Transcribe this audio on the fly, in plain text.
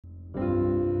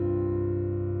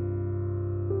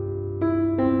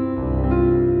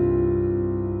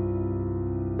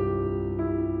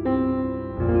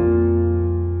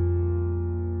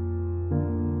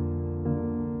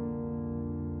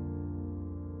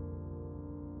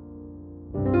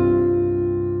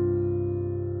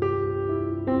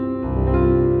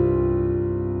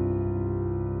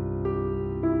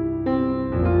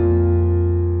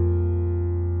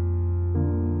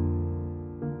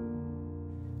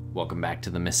Welcome back to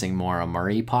the Missing Maura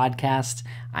Murray podcast.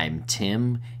 I'm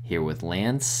Tim, here with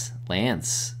Lance.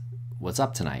 Lance, what's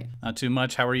up tonight? Not too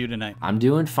much. How are you tonight? I'm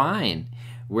doing fine.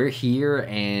 We're here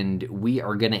and we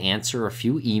are going to answer a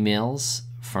few emails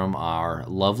from our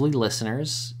lovely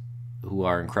listeners who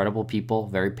are incredible people,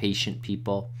 very patient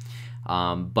people.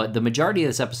 But the majority of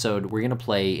this episode, we're going to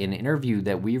play an interview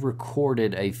that we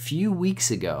recorded a few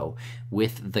weeks ago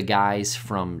with the guys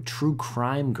from True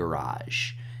Crime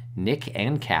Garage, Nick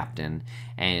and Captain,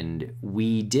 and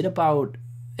we did about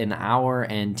an hour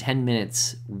and 10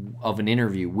 minutes of an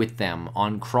interview with them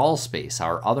on Crawlspace,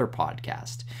 our other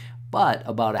podcast. But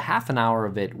about a half an hour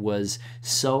of it was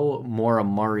so Maura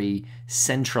Murray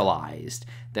centralized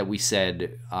that we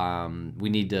said we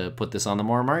need to put this on the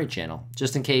Maura Murray channel,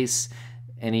 just in case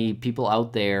any people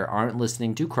out there aren't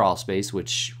listening to Crawlspace,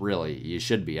 which really you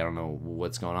should be. I don't know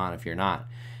what's going on if you're not.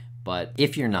 But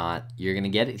if you're not, you're going to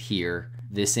get it here,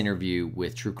 this interview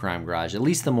with True Crime Garage, at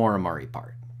least the Maura Murray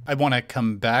part. I want to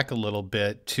come back a little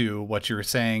bit to what you were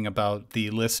saying about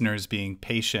the listeners being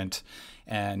patient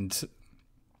and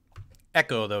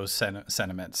echo those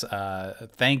sentiments.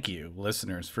 Thank you,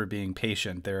 listeners, for being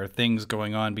patient. There are things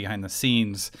going on behind the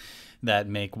scenes that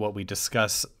make what we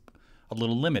discuss a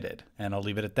little limited, and I'll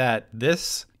leave it at that.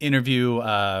 This interview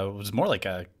was more like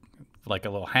a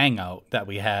little hangout that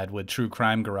we had with True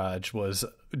Crime Garage. Was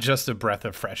just a breath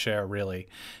of fresh air, really,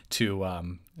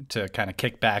 to kind of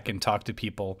kick back and talk to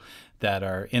people that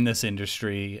are in this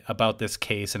industry about this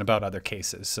case and about other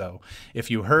cases. So if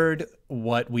you heard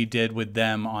what we did with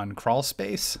them on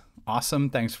Crawlspace, awesome.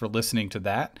 Thanks for listening to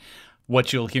that.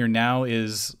 What you'll hear now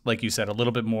is, like you said, a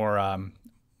little bit more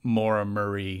Maura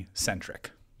Murray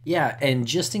centric. Yeah, and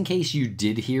just in case you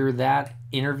did hear that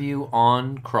interview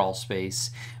on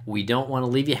Crawlspace, we don't want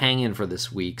to leave you hanging for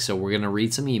this week, so we're going to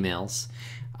read some emails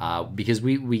because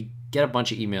we get a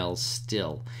bunch of emails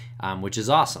still, which is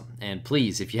awesome. And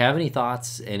please, if you have any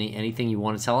thoughts, anything you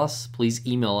want to tell us, please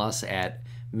email us at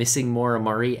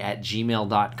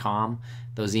missingmauramurray@gmail.com.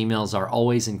 Those emails are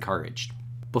always encouraged.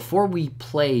 Before we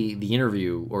play the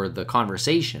interview or the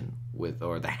conversation with,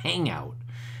 or the hangout,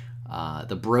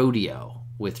 the Brodeo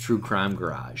with True Crime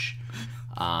Garage,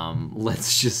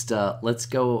 let's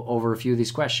go over a few of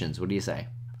these questions. What do you say?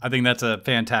 I think that's a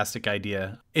fantastic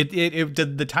idea.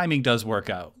 The timing does work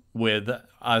out with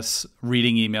us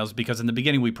reading emails, because in the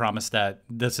beginning we promised that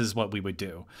this is what we would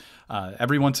do.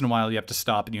 Every once in a while you have to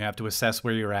stop and you have to assess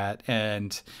where you're at,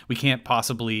 and we can't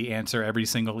possibly answer every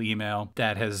single email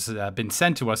that has been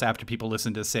sent to us after people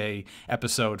listen to, say,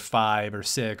 episode 5 or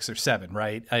 6 or 7,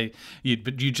 right?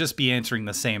 You'd just be answering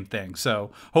the same thing.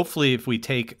 So hopefully if we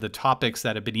take the topics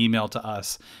that have been emailed to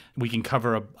us, we can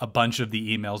cover a bunch of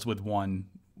the emails with one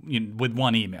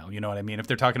email. You know what I mean? If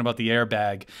they're talking about the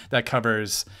airbag, that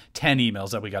covers 10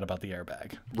 emails that we got about the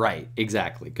airbag. Right,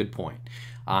 exactly. Good point.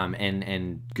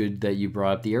 And good that you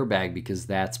brought up the airbag, because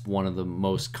that's one of the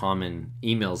most common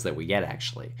emails that we get,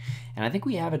 actually. And I think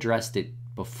we have addressed it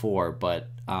before, but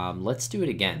let's do it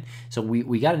again. So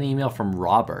we got an email from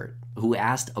Robert who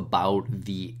asked about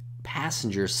the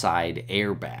passenger side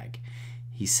airbag.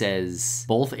 He says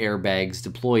both airbags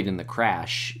deployed in the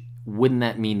crash. Wouldn't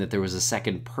that mean that there was a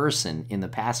second person in the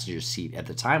passenger seat at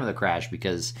the time of the crash?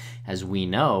 Because as we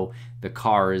know, the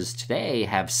cars today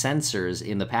have sensors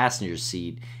in the passenger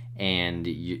seat, and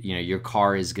you know your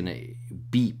car is going to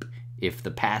beep if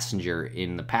the passenger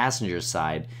in the passenger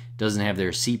side doesn't have their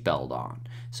seatbelt on.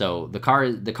 So the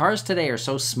cars today are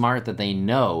so smart that they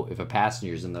know if a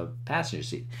passenger is in the passenger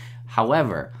seat.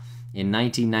 However, in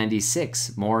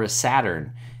 1996, Morris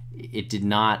Saturn, it did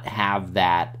not have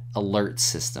that alert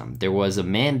system. There was a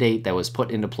mandate that was put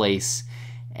into place,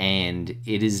 and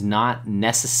it is not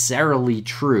necessarily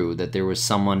true that there was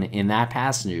someone in that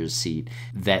passenger's seat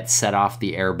that set off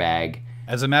the airbag.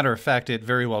 As a matter of fact, it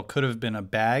very well could have been a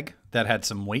bag that had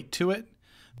some weight to it.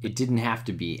 It didn't have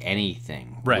to be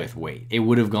anything right. with weight. It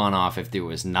would have gone off if there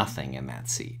was nothing in that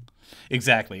seat.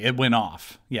 Exactly. It went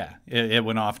off. Yeah, it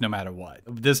went off no matter what.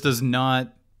 This does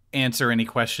not answer any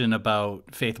question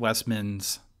about Faith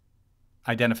Westman's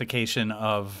identification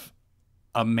of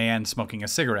a man smoking a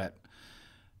cigarette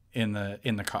in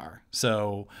the car.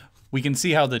 So we can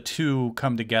see how the two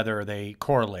come together. They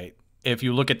correlate. If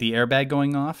you look at the airbag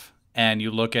going off and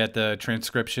you look at the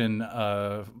transcription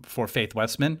for Faith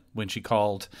Westman when she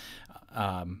called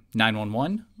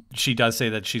 911, she does say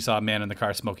that she saw a man in the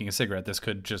car smoking a cigarette. This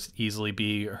could just easily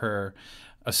be her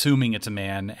assuming it's a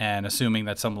man and assuming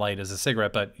that some light is a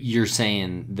cigarette. But you're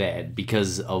saying that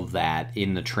because of that,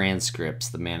 in the transcripts,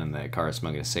 the man in the car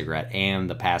smoking a cigarette and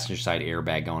the passenger side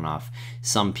airbag going off,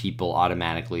 some people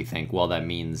automatically think, well, that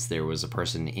means there was a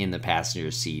person in the passenger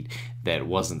seat that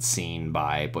wasn't seen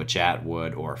by Butch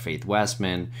Atwood or Faith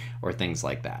Westman or things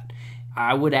like that.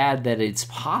 I would add that it's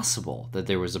possible that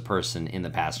there was a person in the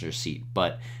passenger seat,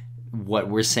 but what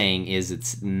we're saying is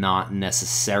it's not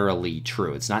necessarily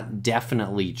true. It's not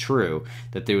definitely true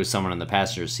that there was someone in the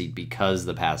passenger seat because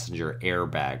the passenger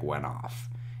airbag went off.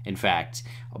 In fact,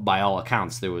 by all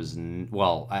accounts, there was,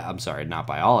 well, I'm sorry, not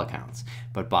by all accounts,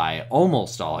 but by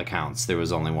almost all accounts, there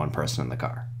was only one person in the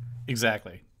car.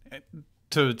 Exactly.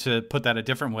 To put that a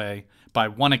different way, by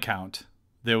one account,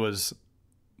 there was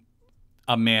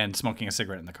a man smoking a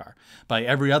cigarette in the car. By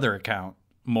every other account,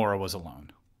 Maura was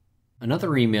alone.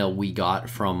 Another email we got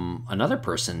from another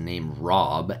person named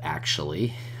Rob,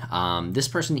 actually. This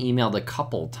person emailed a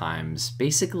couple times,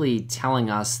 basically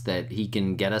telling us that he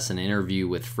can get us an interview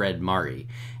with Fred Murray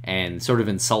and sort of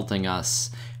insulting us,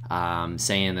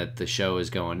 saying that the show is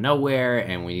going nowhere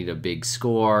and we need a big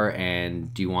score,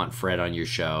 and do you want Fred on your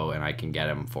show and I can get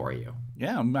him for you.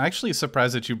 Yeah, I'm actually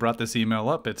surprised that you brought this email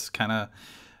up.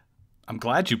 I'm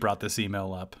glad you brought this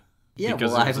email up. Yeah,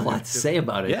 well, I have a lot to say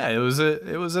about it. Yeah, it was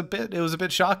a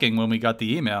bit shocking when we got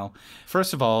the email.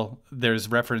 First of all, there's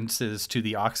references to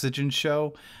the Oxygen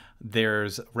show.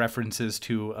 There's references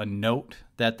to a note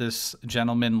that this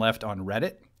gentleman left on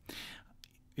Reddit.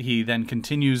 He then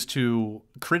continues to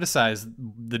criticize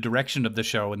the direction of the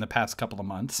show in the past couple of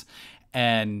months,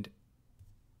 and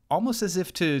almost as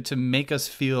if to make us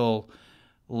feel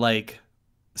like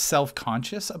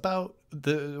self-conscious about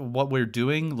what we're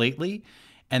doing lately.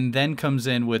 And then comes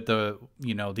in with the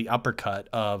uppercut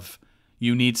of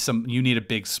you need a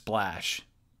big splash.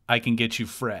 I can get you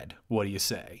Fred. What do you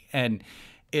say? And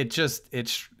it's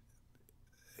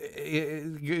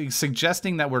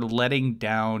suggesting that we're letting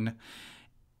down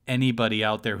anybody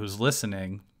out there who's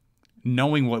listening,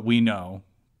 knowing what we know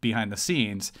behind the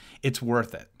scenes. It's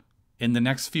worth it. In the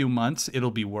next few months,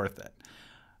 it'll be worth it.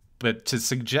 But to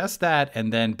suggest that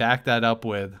and then back that up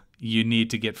with, you need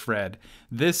to get Fred.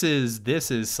 This is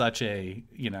such a,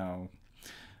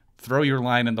 throw your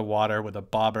line in the water with a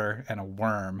bobber and a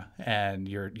worm, and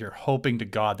you're hoping to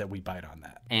God that we bite on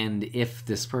that. And if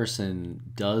this person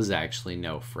does actually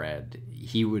know Fred,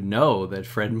 he would know that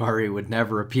Fred Murray would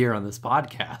never appear on this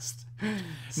podcast.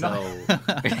 So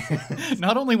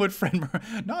not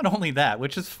only that,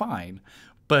 which is fine.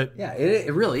 But yeah,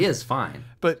 it really is fine.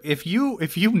 But if you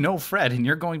know Fred and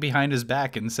you're going behind his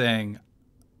back and saying,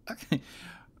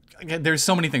 there's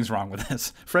so many things wrong with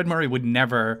this. Fred Murray would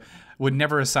never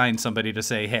assign somebody to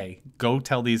say, hey, go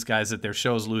tell these guys that their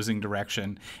show's losing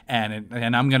direction and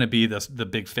I'm going to be the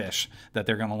big fish that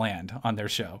they're going to land on their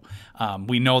show.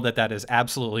 We know that is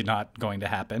absolutely not going to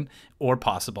happen or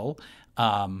possible.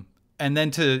 And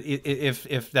then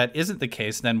if that isn't the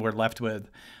case, then we're left with,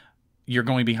 you're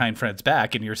going behind Fred's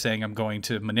back and you're saying I'm going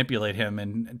to manipulate him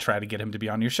and try to get him to be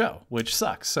on your show, which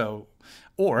sucks. So,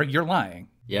 or you're lying.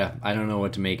 Yeah, I don't know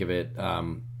what to make of it.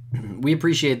 We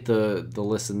appreciate the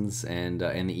listens and the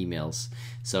emails.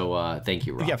 So thank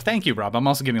you, Rob. Yeah, thank you, Rob. I'm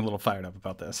also getting a little fired up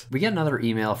about this. We got another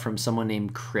email from someone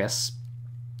named Chris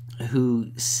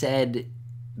who said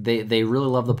they really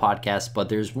love the podcast, but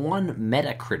there's one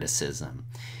meta criticism.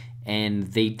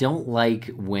 And they don't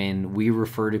like when we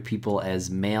refer to people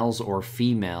as males or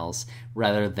females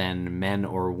rather than men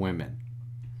or women.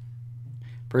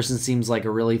 Person seems like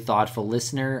a really thoughtful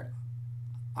listener.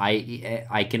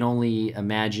 I can only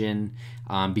imagine,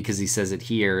 because he says it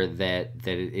here, that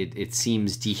it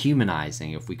seems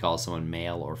dehumanizing if we call someone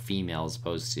male or female as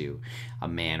opposed to a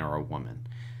man or a woman.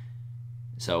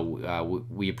 So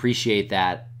we appreciate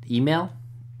that email.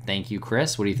 Thank you,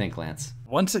 Chris. What do you think, Lance?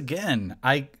 Once again,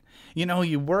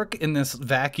 you work in this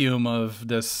vacuum of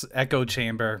this echo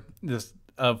chamber,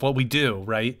 of what we do,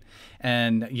 right?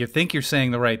 And you think you're saying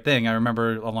the right thing. I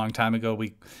remember a long time ago,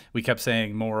 we kept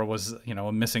saying Maura was,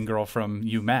 a missing girl from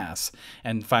UMass.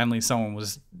 And finally someone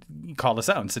called us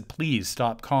out and said, please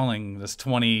stop calling this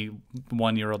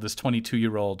 21-year-old, this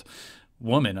 22-year-old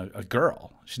woman a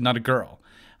girl. She's not a girl.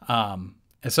 And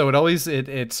so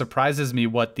it surprises me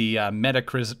what the meta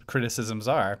criticisms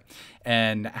are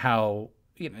and how,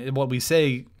 what we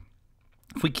say,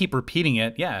 if we keep repeating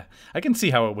it, yeah, I can see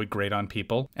how it would grate on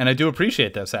people. And I do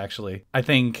appreciate this, actually. I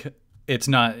think it's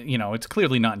not, it's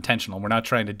clearly not intentional. We're not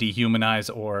trying to dehumanize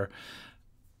or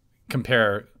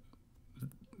compare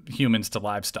humans to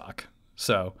livestock.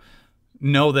 So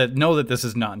know that this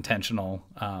is not intentional.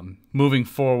 Moving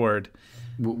forward.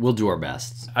 We'll do our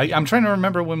best. I'm trying to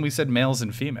remember when we said males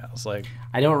and females. Like,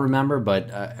 I don't remember,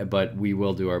 but we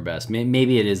will do our best.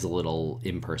 Maybe it is a little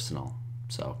impersonal,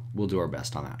 so we'll do our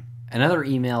best on that. Another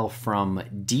email from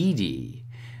Dee Dee,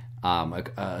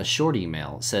 a short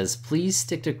email, says, please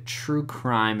stick to true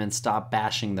crime and stop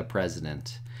bashing the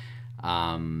president.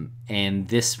 And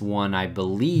this one, I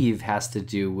believe, has to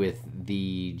do with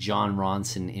the Jon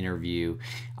Ronson interview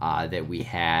that we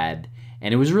had.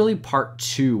 And it was really part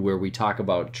 2 where we talk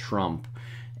about Trump.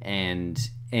 And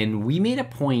we made a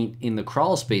point in the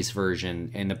Crawlspace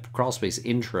version, in the Crawlspace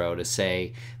intro, to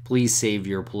say, please save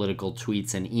your political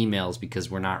tweets and emails because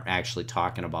we're not actually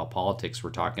talking about politics. We're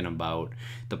talking about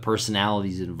the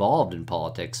personalities involved in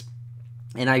politics.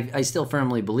 And I still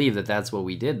firmly believe that that's what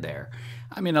we did there.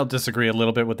 I mean, I'll disagree a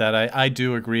little bit with that. I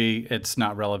do agree it's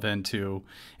not relevant to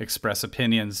express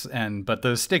opinions, but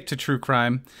the stick to true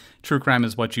crime. True crime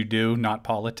is what you do, not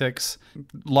politics.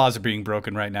 Laws are being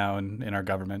broken right now in our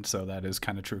government, so that is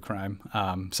kind of true crime.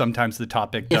 Sometimes the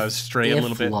topic does stray a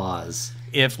little bit.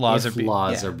 If laws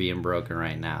are being broken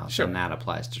right now, sure, then that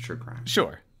applies to true crime.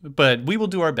 Sure. But we will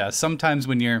do our best. Sometimes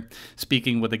when you're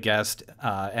speaking with a guest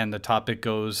and the topic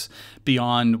goes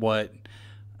beyond what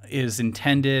is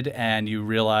intended and you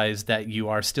realize that you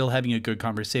are still having a good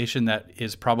conversation that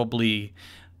is probably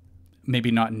maybe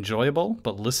not enjoyable,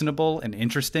 but listenable and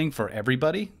interesting for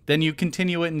everybody, then you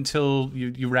continue it until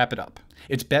you wrap it up.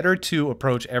 It's better to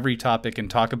approach every topic and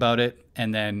talk about it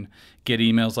and then get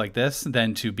emails like this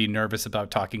than to be nervous about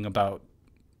talking about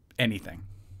anything.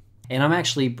 And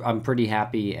I'm pretty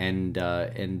happy and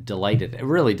delighted,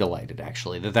 really delighted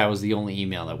actually, that was the only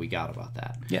email that we got about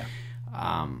that. Yeah.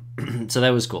 So that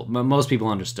was cool. Most people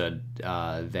understood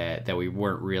that we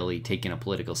weren't really taking a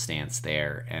political stance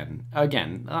there. And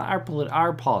again,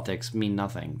 our politics mean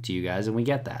nothing to you guys, and we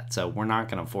get that. So we're not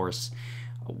going to force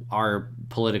our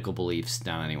political beliefs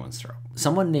down anyone's throat.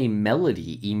 Someone named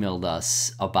Melody emailed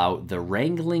us about the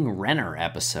Wrangling Renner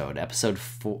episode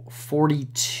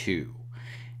 42.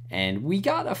 And we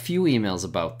got a few emails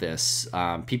about this.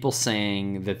 People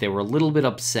saying that they were a little bit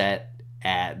upset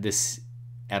at this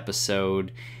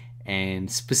episode, and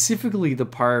specifically the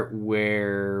part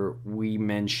where we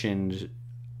mentioned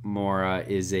Maura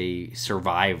is a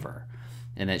survivor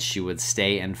and that she would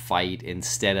stay and fight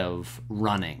instead of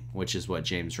running, which is what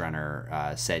James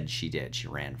Renner said she did. She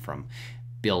ran from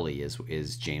Billy,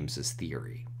 is James's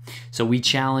theory. So we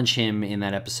challenge him in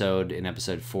that episode, in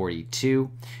episode 42.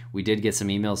 We did get some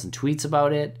emails and tweets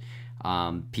about it.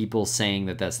 People saying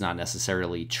that that's not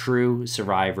necessarily true.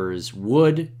 Survivors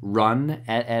would run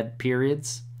at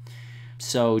periods.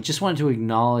 So just wanted to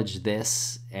acknowledge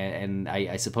this, and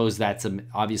I suppose that's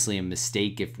obviously a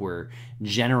mistake if we're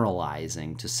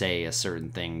generalizing to say a certain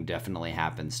thing definitely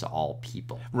happens to all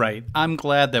people. Right. I'm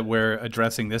glad that we're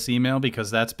addressing this email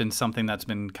because that's been something that's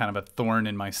been kind of a thorn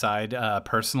in my side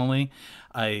personally.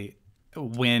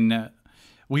 When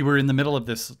we were in the middle of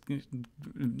this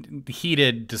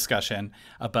heated discussion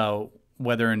about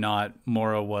whether or not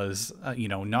Maura was,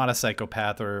 not a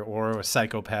psychopath or a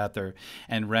psychopath,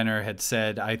 and Renner had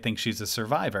said, I think she's a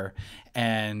survivor.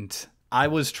 And I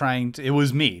was it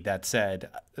was me that said,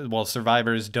 well,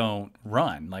 survivors don't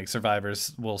run, like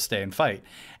survivors will stay and fight.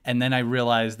 And then I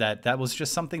realized that was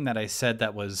just something that I said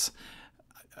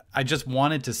I just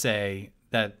wanted to say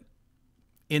that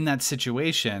in that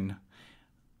situation,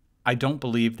 I don't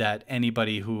believe that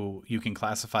anybody who you can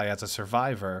classify as a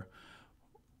survivor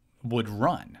would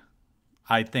run.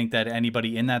 I think that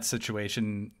anybody in that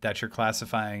situation that you're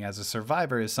classifying as a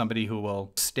survivor is somebody who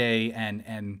will stay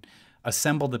and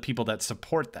assemble the people that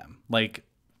support them, like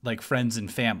friends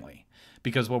and family.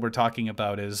 Because what we're talking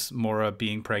about is Maura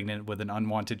being pregnant with an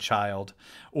unwanted child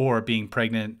or being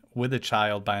pregnant with a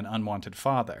child by an unwanted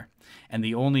father. And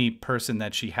the only person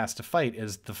that she has to fight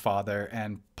is the father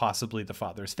and possibly the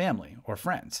father's family or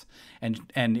friends. And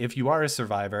if you are a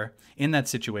survivor in that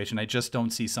situation, I just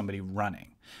don't see somebody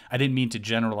running. I didn't mean to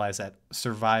generalize that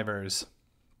survivors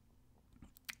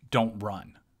don't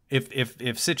run.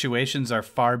 If situations are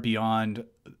far beyond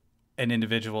an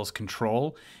individual's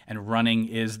control and running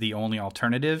is the only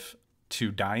alternative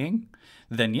to dying,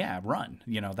 then yeah, run.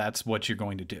 That's what you're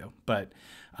going to do. But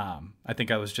I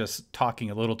think I was just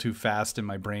talking a little too fast and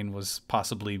my brain was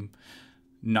possibly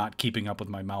not keeping up with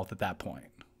my mouth at that point.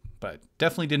 But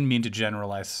definitely didn't mean to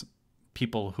generalize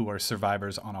people who are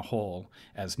survivors on a whole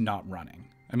as not running.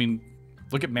 I mean,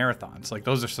 look at marathons. Like,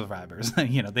 those are survivors.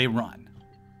 They run.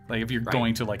 Like, if you're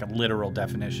going to like a literal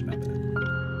definition of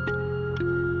it.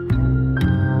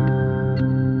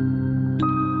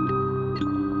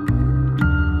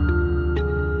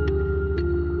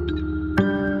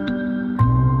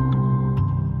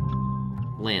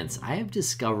 I have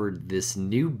discovered this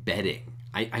new bedding.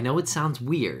 I know it sounds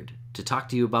weird to talk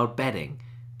to you about bedding,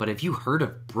 but have you heard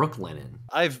of Brooklinen?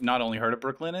 I've not only heard of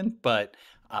Brooklinen, but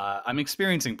I'm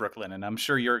experiencing Brooklinen. I'm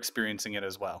sure you're experiencing it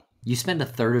as well. You spend a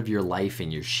third of your life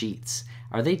in your sheets.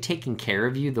 Are they taking care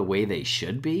of you the way they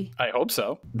should be? I hope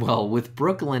so. Well, with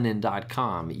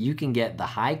Brooklinen.com, you can get the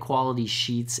high quality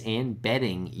sheets and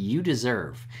bedding you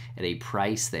deserve at a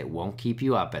price that won't keep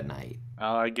you up at night.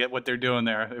 I get what they're doing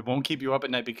there. It won't keep you up at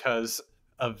night because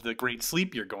of the great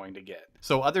sleep you're going to get.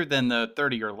 So other than the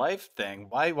 30-year life thing,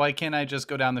 why can't I just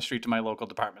go down the street to my local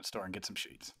department store and get some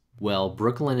sheets? Well,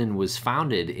 Brooklinen was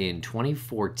founded in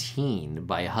 2014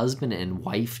 by husband and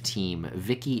wife team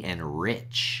Vicky and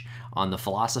Rich on the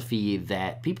philosophy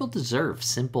that people deserve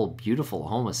simple, beautiful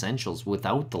home essentials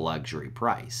without the luxury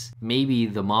price. Maybe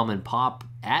the mom and pop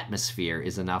atmosphere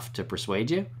is enough to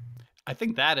persuade you? I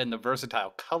think that and the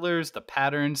versatile colors, the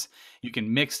patterns, you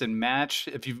can mix and match.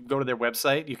 If you go to their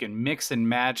website, you can mix and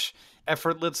match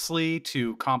effortlessly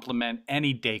to complement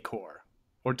any decor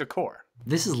or decor.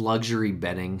 This is luxury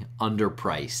bedding,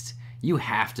 underpriced. You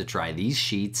have to try these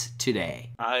sheets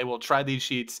today. I will try these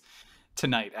sheets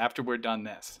tonight after we're done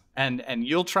this. And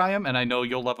you'll try them, and I know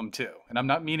you'll love them too. And I'm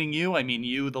not meaning you, I mean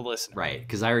you, the listener. Right,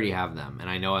 because I already have them, and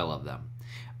I know I love them.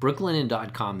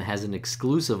 Brooklinen.com has an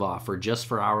exclusive offer just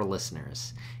for our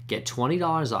listeners. Get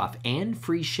 $20 off and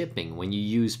free shipping when you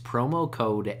use promo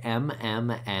code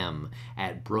MMM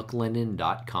at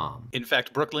brooklinen.com. In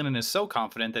fact, Brooklinen is so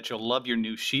confident that you'll love your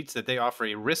new sheets that they offer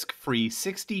a risk-free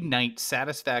 60-night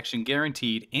satisfaction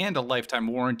guaranteed and a lifetime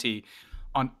warranty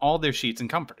on all their sheets and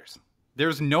comforters.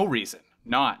 There's no reason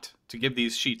not to give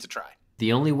these sheets a try.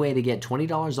 The only way to get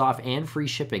 $20 off and free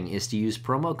shipping is to use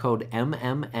promo code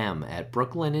MMM at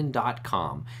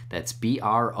brooklinen.com. That's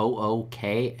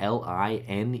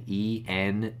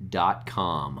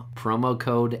BROOKLINEN.com. Promo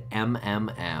code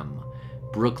MMM.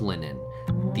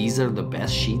 Brooklinen. These are the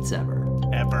best sheets ever.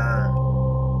 Ever.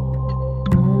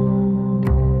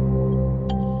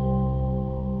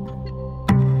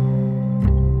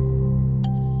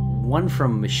 One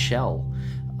from Michelle,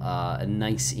 a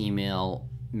nice email,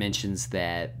 mentions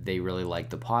that they really like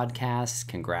the podcast.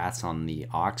 Congrats on the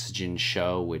Oxygen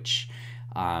show, which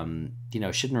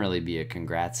shouldn't really be a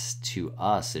congrats to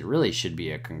us. It really should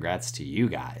be a congrats to you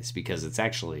guys, because it's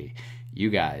actually you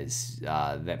guys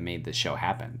that made the show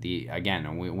happen.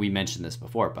 We mentioned this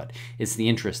before, but it's the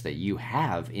interest that you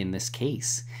have in this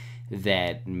case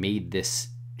that made this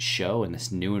show and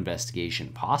this new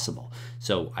investigation possible.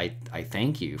 So I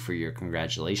thank you for your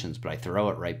congratulations, but I throw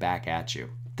it right back at you.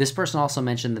 This person also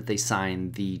mentioned that they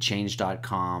signed the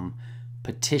Change.com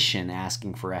petition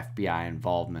asking for FBI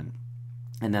involvement.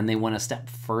 And then they went a step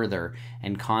further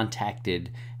and contacted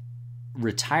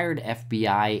retired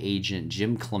FBI agent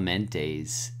Jim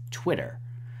Clemente's Twitter.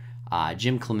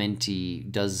 Jim Clemente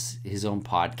does his own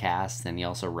podcast, and he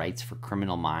also writes for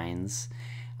Criminal Minds.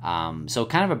 So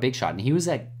kind of a big shot. And he was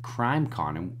at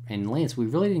CrimeCon. And Lance, we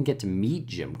really didn't get to meet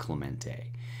Jim Clemente.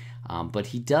 But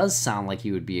he does sound like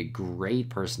he would be a great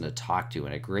person to talk to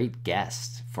and a great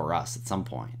guest for us at some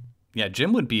point. Yeah,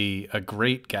 Jim would be a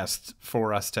great guest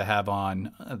for us to have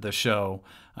on the show.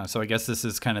 So I guess this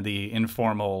is kind of the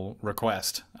informal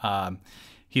request.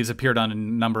 He's appeared on a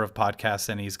number of podcasts,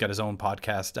 and he's got his own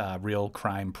podcast, Real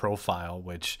Crime Profile,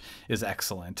 which is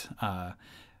excellent.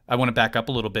 I want to back up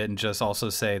a little bit and just also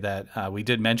say that we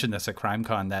did mention this at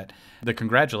CrimeCon, that the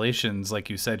congratulations, like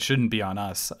you said, shouldn't be on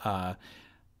us.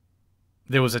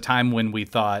 There was a time when we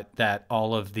thought that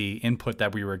all of the input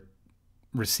that we were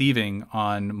receiving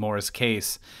on Moore's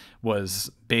case was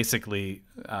basically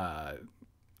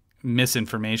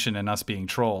misinformation and us being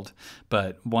trolled.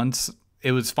 But once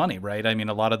it was funny, right? I mean,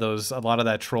 a lot of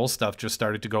that troll stuff just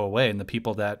started to go away, and the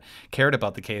people that cared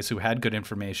about the case, who had good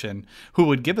information, who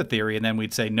would give a theory, and then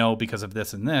we'd say no because of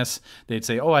this and this, they'd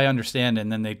say, oh, I understand,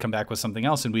 and then they'd come back with something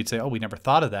else, and we'd say, oh, we never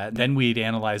thought of that. And then we'd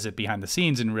analyze it behind the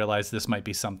scenes and realize this might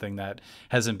be something that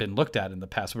hasn't been looked at in the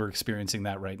past. We're experiencing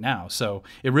that right now. So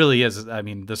it really is, I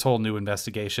mean, this whole new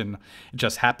investigation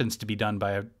just happens to be done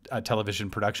by a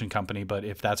television production company, but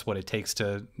if that's what it takes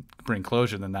to bring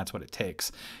closure, then that's what it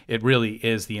takes. It really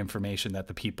is the information that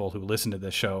the people who listen to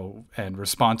this show and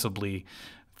responsibly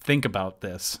think about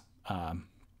this.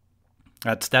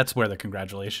 That's where the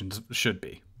congratulations should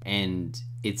be. And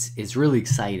it's really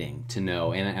exciting to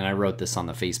know. And I wrote this on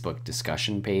the Facebook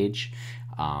discussion page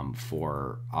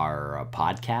for our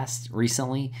podcast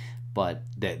recently. But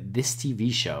that this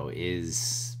TV show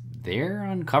they're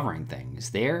uncovering things.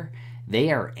 They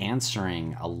are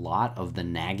answering a lot of the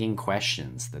nagging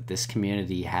questions that this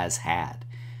community has had.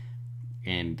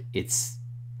 And it's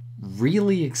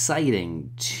really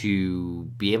exciting to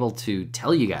be able to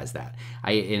tell you guys that.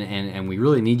 And we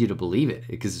really need you to believe it,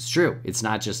 because it's true. It's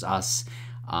not just us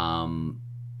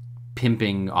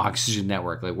pimping Oxygen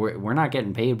Network. Like we're not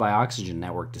getting paid by Oxygen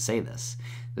Network to say this.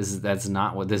 That's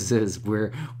not what this is.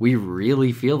 We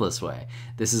really feel this way.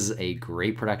 This is a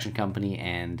great production company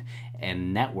and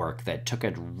network that took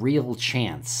a real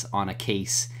chance on a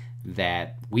case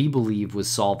that we believe was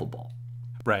solvable.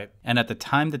 Right. And at the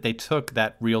time that they took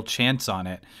that real chance on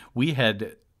it, we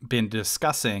had been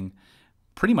discussing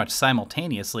pretty much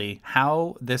simultaneously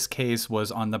how this case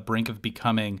was on the brink of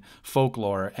becoming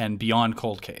folklore and beyond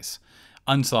cold case.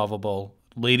 Unsolvable,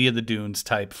 Lady of the Dunes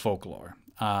type folklore.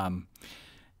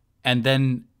 And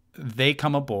then they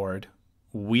come aboard.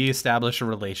 We establish a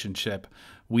relationship.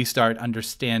 We start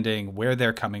understanding where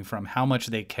they're coming from, how much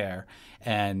they care,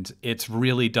 and it's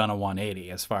really done a 180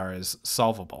 as far as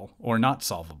solvable or not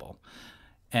solvable.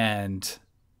 And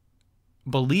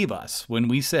believe us when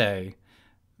we say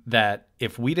that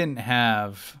if we didn't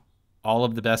have all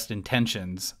of the best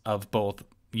intentions of both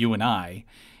you and I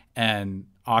and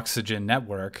Oxygen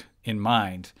Network in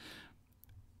mind,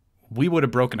 we would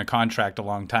have broken a contract a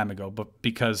long time ago, but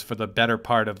because for the better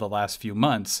part of the last few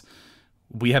months,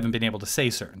 we haven't been able to say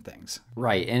certain things.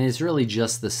 Right. And it's really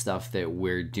just the stuff that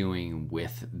we're doing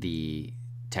with the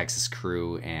Texas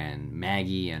crew and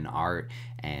Maggie and Art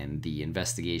and the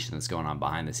investigation that's going on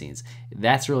behind the scenes.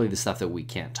 That's really the stuff that we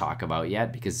can't talk about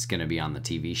yet because it's going to be on the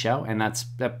TV show. And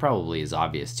that probably is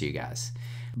obvious to you guys.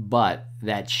 But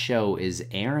that show is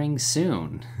airing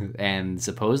soon, and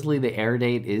supposedly the air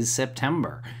date is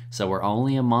September. So we're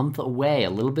only a month away, a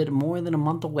little bit more than a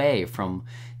month away from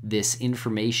this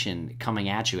information coming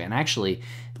at you. And actually,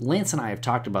 Lance and I have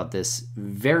talked about this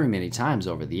very many times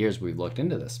over the years we've looked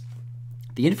into this.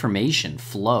 The information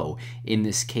flow in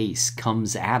this case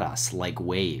comes at us like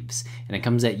waves, and it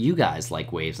comes at you guys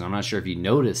like waves. And I'm not sure if you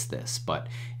noticed this, but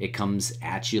it comes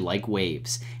at you like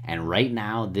waves. And right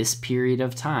now, this period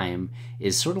of time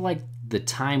is sort of like the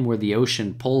time where the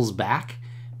ocean pulls back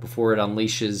before it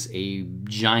unleashes a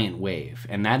giant wave.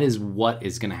 And that is what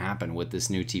is going to happen with this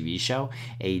new TV show.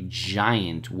 A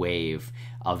giant wave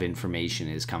of information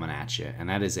is coming at you, and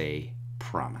that is a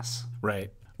promise.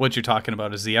 Right. What you're talking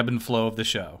about is the ebb and flow of the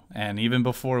show. And even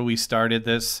before we started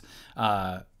this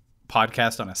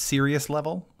podcast on a serious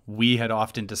level, we had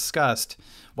often discussed,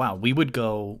 wow, we would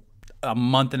go a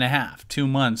month and a half, 2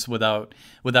 months without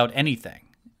anything.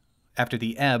 After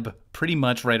the ebb, pretty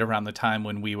much right around the time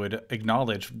when we would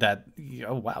acknowledge that,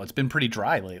 oh, wow, it's been pretty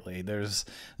dry lately. There's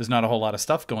not a whole lot of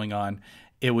stuff going on.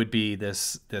 It would be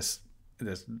this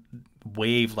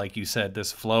wave, like you said,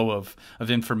 this flow of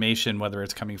information, whether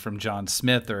it's coming from John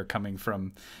Smith or coming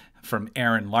from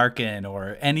Aaron Larkin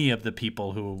or any of the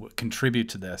people who contribute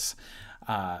to this.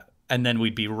 And then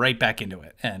we'd be right back into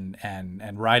it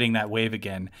and riding that wave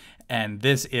again. And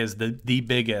this is the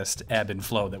biggest ebb and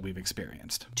flow that we've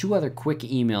experienced. 2 other quick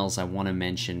emails I want to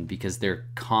mention because they're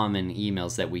common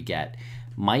emails that we get.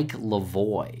 Mike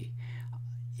Lavoie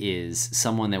is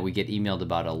someone that we get emailed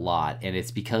about a lot, and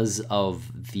it's because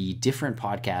of the different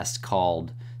podcast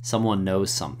called Someone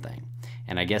Knows Something.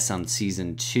 And I guess on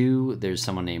season 2, there's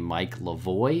someone named Mike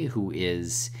Lavoie who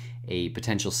is a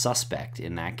potential suspect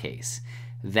in that case.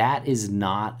 That is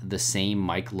not the same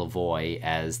Mike Lavoie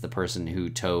as the person who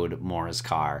towed Maura's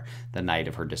car the night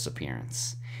of her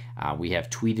disappearance. We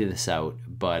have tweeted this out,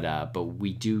 but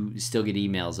we do still get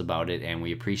emails about it, and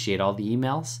we appreciate all the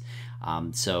emails.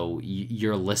 So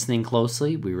you're listening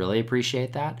closely. We really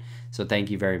appreciate that. So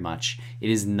thank you very much. It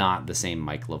is not the same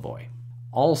Mike Lavoie.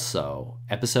 Also,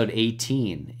 episode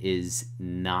 18 is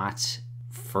not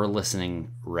for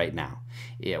listening right now.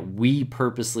 Yeah, we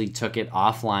purposely took it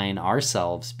offline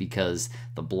ourselves because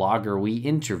the blogger we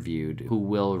interviewed, who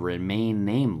will remain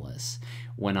nameless,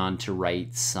 went on to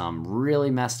write some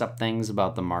really messed up things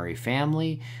about the Murray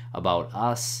family, about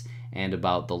us, and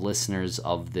about the listeners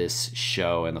of this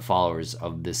show and the followers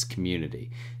of this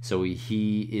community. So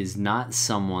he is not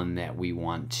someone that we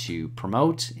want to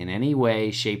promote in any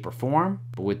way, shape, or form.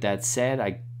 But with that said,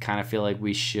 I kind of feel like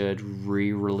we should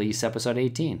re-release episode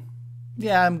 18.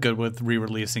 Yeah, I'm good with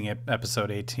re-releasing episode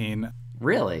 18.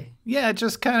 Really? Yeah,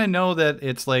 just kind of know that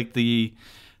it's like the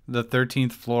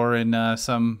 13th floor in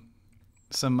some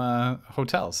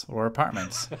hotels or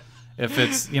apartments. If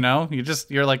it's,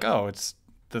 you're like, oh, it's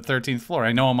the 13th floor.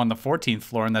 I know I'm on the 14th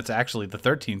floor, and that's actually the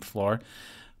 13th floor.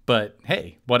 But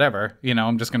hey, whatever.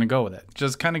 I'm just going to go with it.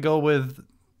 Just kind of go with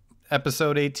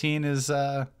episode 18 is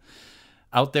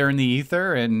out there in the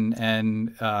ether, and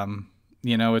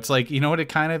it's like, what it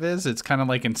kind of is? It's kind of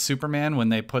like in Superman when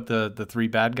they put the 3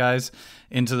 bad guys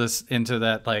into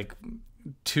that, like,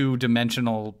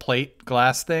 two-dimensional plate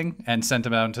glass thing and sent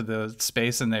them out into the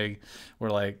space, and they were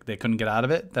like, they couldn't get out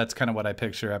of it. That's kind of what I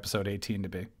picture episode 18 to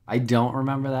be. I don't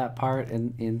remember that part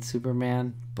in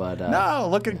Superman, but no,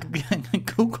 look at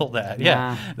Google that.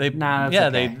 Yeah,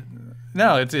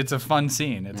 no, it's a fun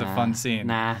scene. It's a fun scene.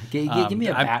 Give me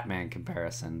a Batman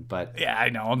comparison, but yeah, I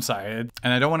know. I'm sorry, and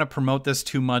I don't want to promote this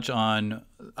too much on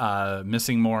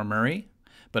Missing Maura Murray,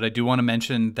 but I do want to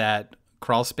mention that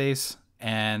Crawlspace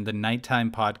and the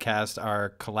Nighttime Podcast are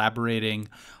collaborating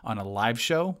on a live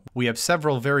show. We have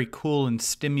several very cool and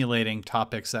stimulating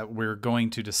topics that we're going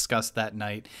to discuss that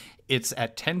night. It's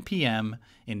at 10 p.m.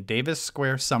 in Davis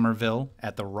Square, Somerville,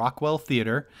 at the Rockwell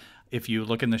Theater. If you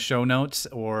look in the show notes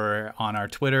or on our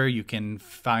Twitter, you can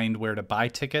find where to buy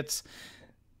tickets.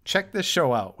 Check this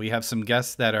show out. We have some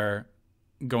guests that are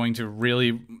going to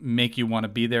really make you want to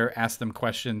be there, ask them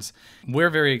questions.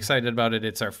 We're very excited about it.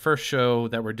 It's our first show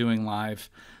that we're doing live.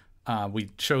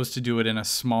 We chose to do it in a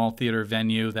small theater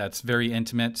venue that's very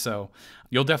intimate, so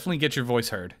you'll definitely get your voice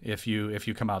heard if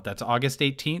you come out. That's August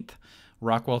 18th,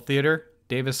 Rockwell Theater,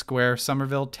 Davis Square,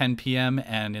 Somerville, 10 p.m.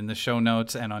 And in the show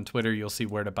notes and on Twitter, you'll see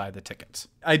where to buy the tickets.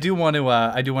 I do want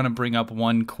to bring up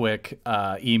one quick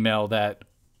email that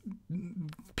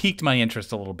piqued my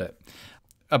interest a little bit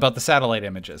about the satellite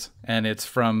images, and it's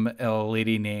from a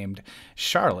lady named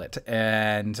Charlotte.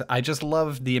 And I just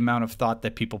love the amount of thought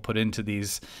that people put into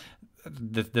this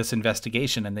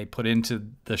investigation, and they put into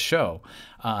the show.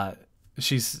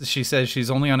 She says she's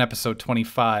only on episode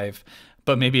 25,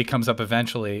 but maybe it comes up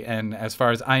eventually. And as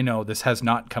far as I know, this has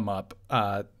not come up.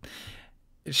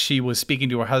 She was speaking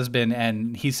to her husband,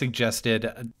 and he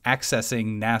suggested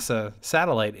accessing NASA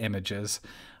satellite images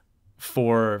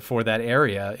for that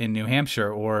area in New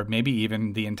Hampshire, or maybe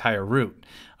even the entire route.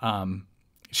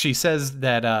 She says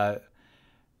that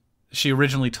she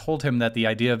originally told him that the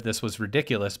idea of this was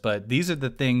ridiculous, but these are the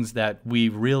things that we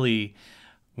really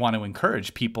want to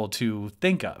encourage people to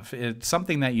think of. It's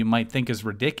something that you might think is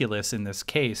ridiculous in this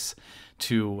case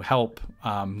to help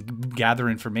gather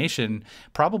information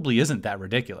probably isn't that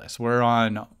ridiculous. We're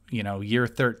on year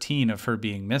 13 of her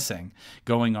being missing,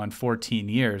 going on 14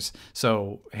 years.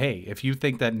 So, hey, if you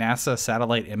think that NASA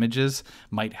satellite images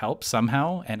might help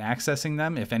somehow and accessing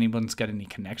them, if anyone's got any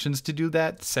connections to do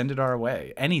that, send it our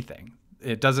way. Anything.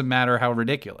 It doesn't matter how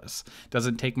ridiculous. It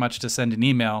doesn't take much to send an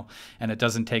email, and it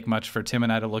doesn't take much for Tim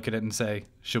and I to look at it and say,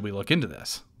 should we look into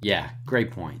this? Yeah, great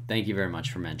point. Thank you very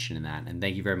much for mentioning that, and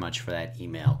thank you very much for that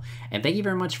email. And thank you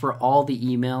very much for all the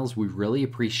emails. We really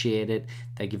appreciate it.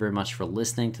 Thank you very much for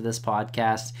listening to this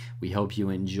podcast. We hope you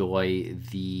enjoy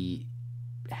the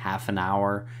half an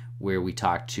hour where we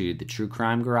talk to the True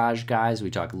Crime Garage guys. We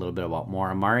talk a little bit about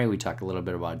Maura Murray. We talk a little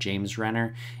bit about James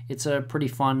Renner. It's a pretty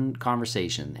fun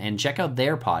conversation. And check out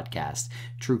their podcast,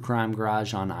 True Crime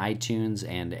Garage, on iTunes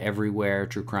and everywhere,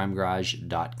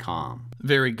 truecrimegarage.com.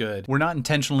 Very good. We're not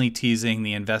intentionally teasing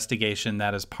the investigation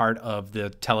that is part of the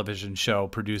television show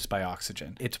produced by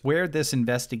Oxygen. It's where this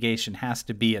investigation has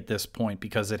to be at this point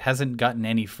because it hasn't gotten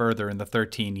any further in the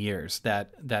 13 years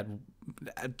that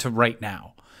to right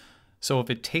now. So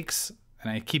if it takes, and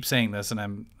I keep saying this,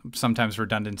 and sometimes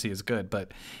redundancy is good,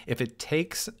 but if it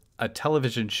takes a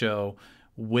television show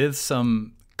with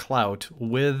some clout,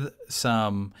 with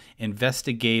some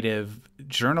investigative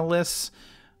journalists,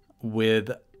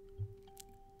 with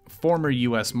former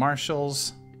U.S.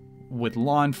 Marshals, with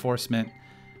law enforcement,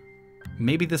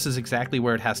 maybe this is exactly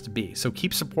where it has to be. So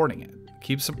keep supporting it.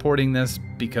 Keep supporting this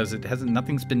because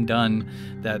nothing's been done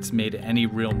that's made any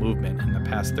real movement in the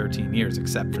past 13 years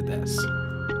except for this.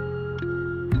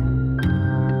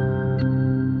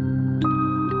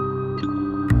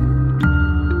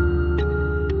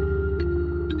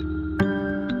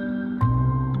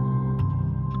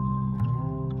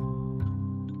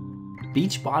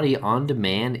 Beachbody On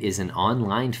Demand is an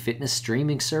online fitness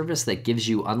streaming service that gives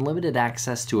you unlimited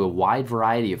access to a wide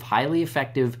variety of highly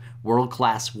effective,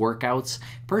 world-class workouts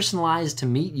personalized to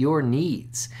meet your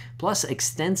needs, plus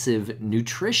extensive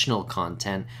nutritional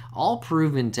content, all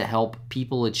proven to help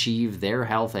people achieve their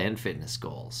health and fitness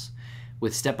goals.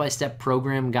 With step-by-step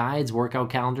program guides, workout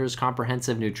calendars,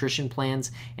 comprehensive nutrition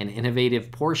plans, and innovative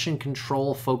portion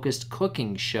control-focused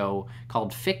cooking show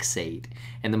called Fixate,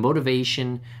 and the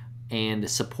motivation and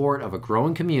support of a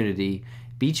growing community,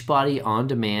 Beachbody On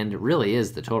Demand really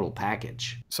is the total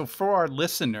package. So for our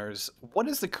listeners, what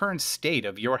is the current state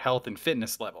of your health and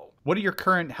fitness level? What are your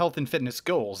current health and fitness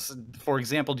goals? For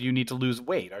example, do you need to lose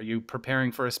weight? Are you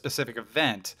preparing for a specific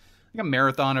event, like a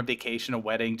marathon, a vacation, a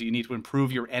wedding? Do you need to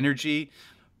improve your energy,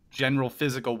 general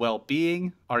physical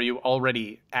well-being? Are you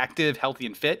already active, healthy,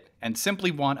 and fit, and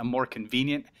simply want a more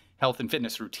convenient health and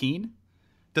fitness routine?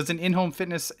 Does an in-home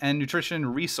fitness and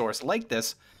nutrition resource like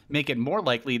this make it more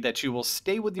likely that you will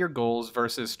stay with your goals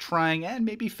versus trying and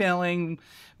maybe failing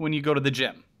when you go to the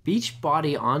gym?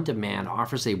 Beachbody On Demand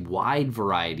offers a wide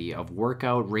variety of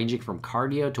workout ranging from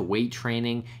cardio to weight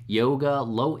training, yoga,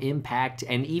 low impact,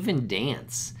 and even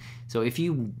dance. So if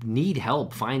you need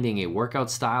help finding a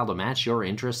workout style to match your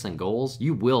interests and goals,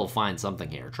 you will find something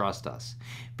here, trust us.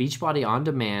 Beachbody On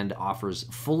Demand offers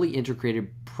fully integrated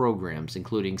programs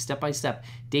including step-by-step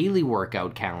daily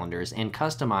workout calendars and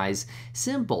customized,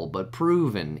 simple but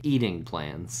proven eating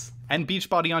plans. And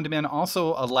Beachbody On Demand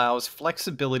also allows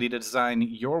flexibility to design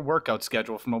your workout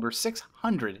schedule from over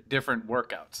 600 different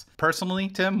workouts. Personally,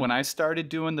 Tim, when I started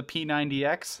doing the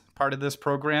P90X, part of this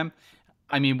program,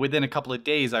 I mean, within a couple of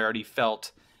days, I already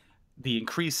felt the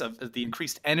increased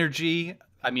energy.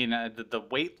 I mean, the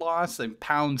weight loss and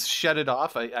pounds shedded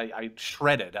off. I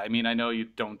shredded. I mean, I know you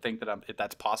don't think that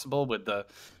that's possible with the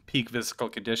peak physical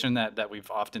condition that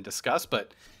we've often discussed,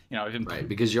 but you know, right,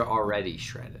 because you're already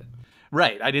shredded.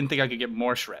 Right. I didn't think I could get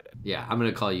more shredded. Yeah, I'm going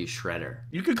to call you Shredder.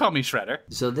 You could call me Shredder.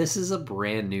 So this is a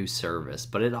brand new service,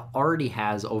 but it already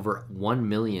has over 1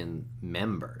 million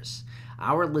members.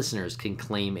 Our listeners can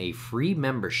claim a free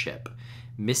membership.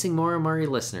 Missing Maura Murray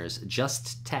listeners,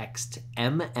 just text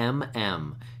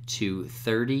MMM to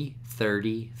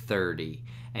 303030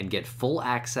 and get full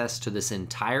access to this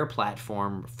entire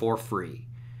platform for free.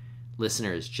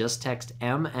 Listeners, just text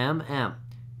MMM.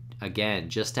 Again,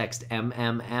 just text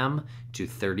MMM to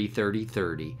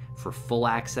 303030 for full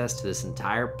access to this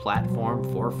entire platform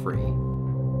for free.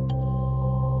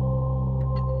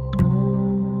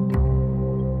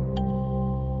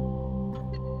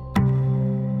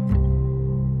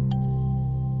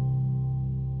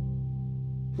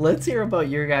 Let's hear about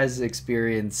your guys'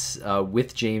 experience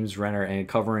with James Renner and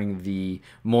covering the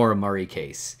Maura Murray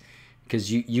case.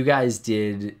 Because you guys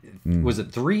did, was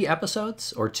it 3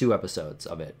 episodes or 2 episodes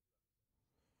of it?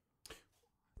 I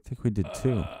think we did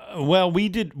 2. Well, we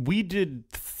did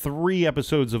 3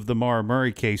 episodes of the Maura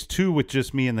Murray case, 2 with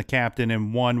just me and the captain,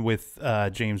 and 1 with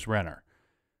James Renner.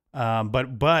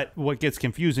 But what gets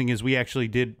confusing is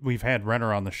we've had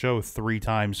Renner on the show 3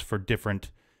 times for different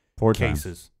 4 cases.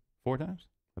 Times. 4 times?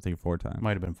 I think 4 times.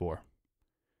 Might have been 4.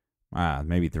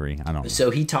 Maybe 3. I don't know.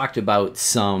 So he talked about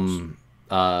some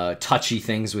touchy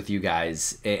things with you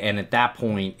guys, and at that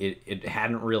point, it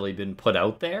hadn't really been put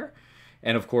out there.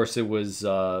 And of course, it was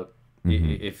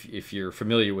if you're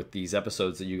familiar with these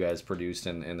episodes that you guys produced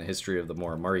and the history of the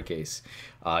Maura Murray case,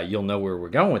 you'll know where we're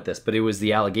going with this. But it was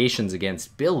the allegations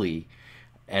against Billy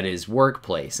at his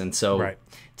workplace, and so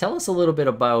tell us a little bit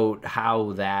about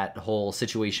how that whole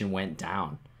situation went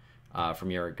down from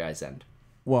your guys' end.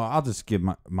 Well, I'll just give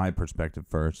my perspective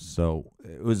first. So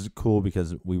it was cool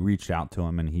because we reached out to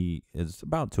him, and he is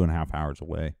about 2.5 hours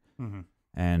away. Mm-hmm.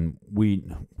 And we,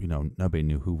 nobody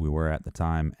knew who we were at the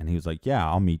time. And he was like, yeah,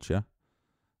 I'll meet you.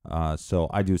 So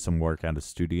I do some work at a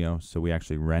studio. So we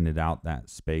actually rented out that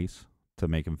space to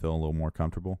make him feel a little more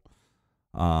comfortable.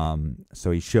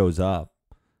 So he shows up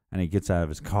and he gets out of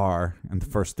his car. And the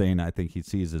first thing I think he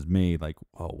sees is me, like,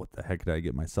 oh, what the heck did I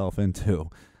get myself into?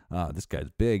 This guy's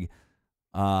big.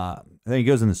 Then he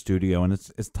goes in the studio, and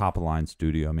it's top of the line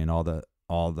studio. I mean, all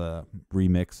the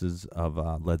remixes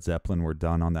of Led Zeppelin were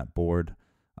done on that board.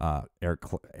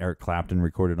 Eric Clapton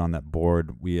recorded on that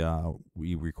board.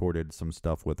 We recorded some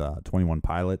stuff with 21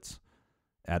 Pilots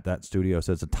at that studio.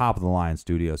 So it's a top of the line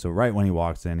studio. So right when he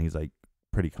walks in, he's like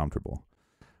pretty comfortable.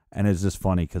 And it's just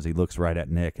funny because he looks right at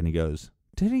Nick and he goes,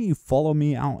 "Didn't you follow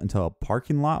me out into a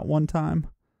parking lot one time?"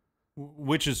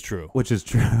 Which is true. Which is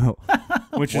true.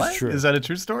 Which is true. Is that a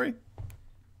true story?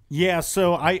 Yeah,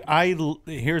 so I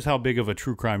here's how big of a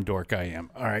true crime dork I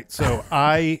am. All right, so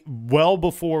well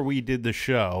before we did the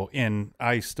show, and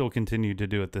I still continue to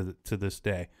do it to this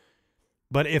day,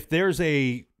 but if there's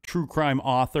a true crime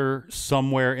author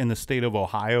somewhere in the state of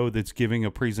Ohio that's giving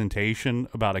a presentation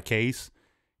about a case,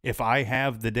 if I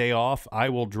have the day off, I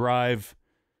will drive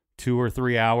 2 or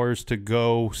 3 hours to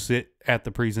go sit at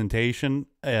the presentation,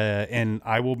 and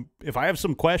I will, if I have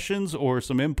some questions or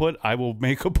some input, I will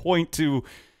make a point to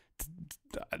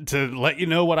let you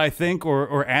know what I think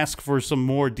or ask for some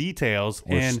more details.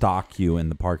 Or stalk you in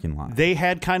the parking lot. They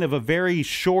had kind of a very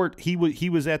short, he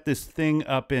was at this thing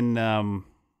up in,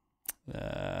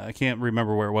 I can't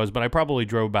remember where it was, but I probably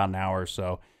drove about an hour or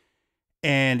so.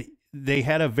 And they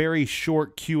had a very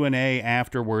short Q&A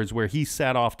afterwards where he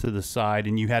sat off to the side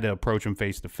and you had to approach him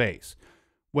face to face.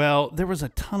 Well, there was a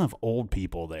ton of old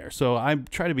people there. So I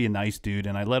try to be a nice dude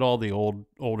and I let all the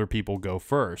older people go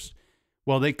first.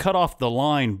 Well, they cut off the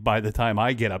line by the time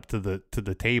I get up to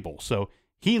the table. So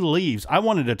He leaves. I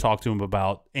wanted to talk to him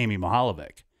about Amy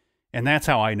Mihaljevic, and that's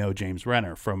how I know James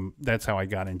Renner. That's how I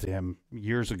got into him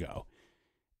years ago.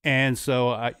 And so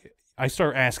I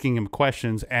start asking him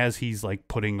questions as he's like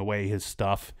putting away his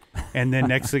stuff. And then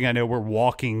next thing I know, we're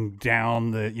walking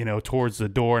down towards the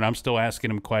door, and I'm still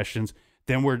asking him questions.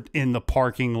 Then we're in the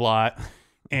parking lot,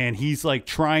 and he's like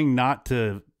trying not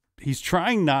to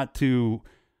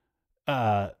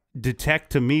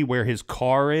detect to me where his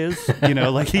car is,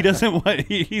 like he doesn't want,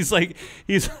 he's like,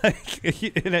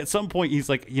 and at some point he's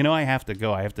like, I have to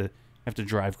go. I have to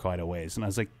drive quite a ways. And I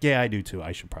was like, yeah, I do too.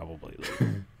 I should probably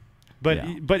leave.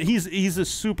 But he's a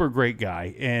super great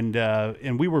guy.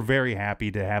 And we were very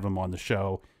happy to have him on the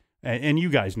show. And you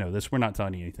guys know this. We're not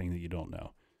telling you anything that you don't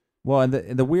know. Well, and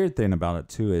the weird thing about it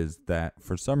too is that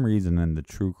for some reason in the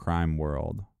true crime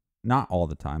world, not all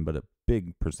the time, but a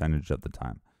big percentage of the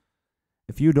time,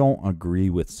 if you don't agree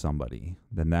with somebody,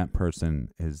 then that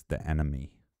person is the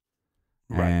enemy.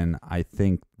 Right. And I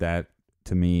think that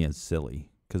to me is silly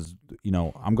because,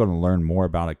 I'm going to learn more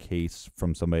about a case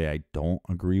from somebody I don't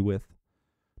agree with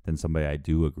than somebody I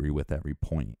do agree with every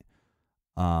point.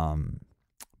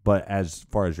 But as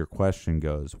far as your question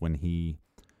goes,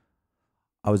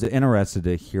 I was interested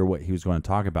to hear what he was going to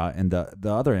talk about. And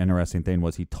the other interesting thing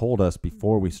was he told us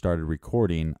before we started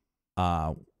recording,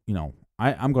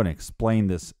 I'm going to explain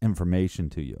this information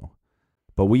to you,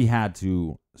 but we had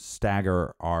to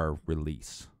stagger our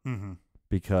release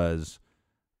because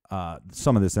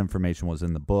some of this information was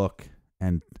in the book,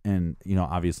 and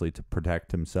obviously to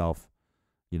protect himself,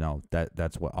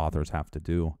 that's what authors have to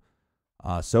do.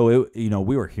 So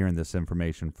we were hearing this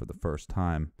information for the first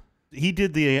time. He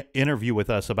did the interview with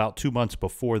us about 2 months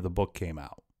before the book came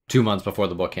out. 2 months before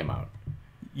the book came out.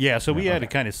 Yeah, so we had to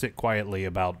kind of sit quietly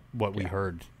about what we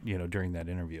heard, during that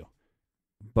interview.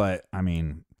 But, I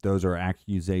mean, those are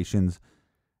accusations,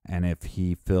 and if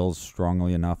he feels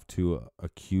strongly enough to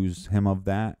accuse him of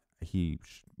that, he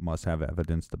must have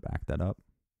evidence to back that up.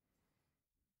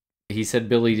 He said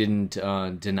Billy didn't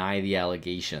deny the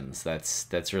allegations.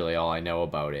 That's really all I know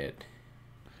about it.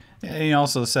 And he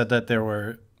also said that there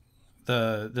were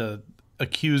the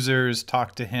accusers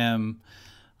talked to him.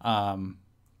 I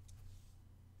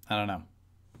don't know.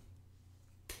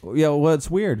 Yeah, well, it's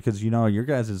weird because your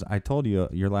guys' I told you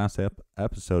your last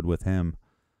episode with him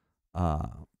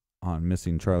on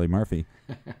missing Charlie Murphy.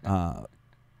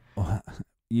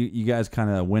 You guys kind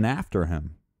of went after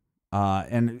him,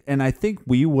 and I think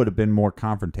we would have been more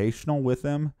confrontational with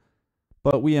him,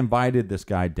 but we invited this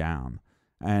guy down,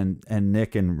 and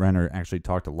Nick and Renner actually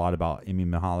talked a lot about Amy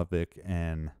Mihaljevic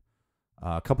and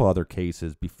a couple other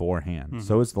cases beforehand. Mm-hmm.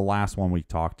 So it's the last one we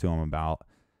talked to him about.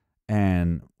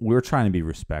 And we're trying to be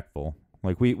respectful.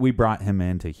 Like we brought him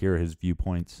in to hear his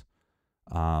viewpoints,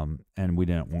 and we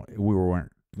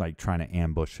weren't like trying to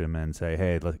ambush him and say,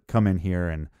 "Hey, come in here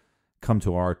and come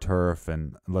to our turf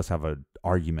and let's have an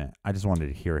argument." I just wanted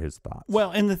to hear his thoughts.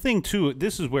 Well, and the thing too,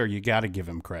 this is where you got to give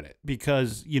him credit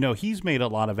because he's made a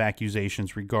lot of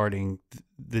accusations regarding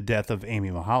the death of Amy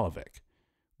Mihaljevic.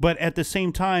 But at the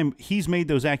same time, he's made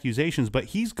those accusations, but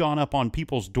he's gone up on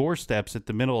people's doorsteps at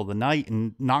the middle of the night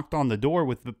and knocked on the door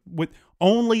with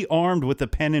only armed with a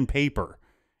pen and paper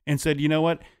and said, "You know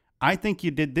what? I think you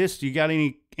did this. You got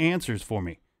any answers for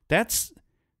me?" That's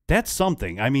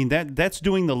something. I mean, that's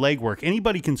doing the legwork.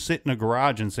 Anybody can sit in a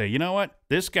garage and say, "You know what?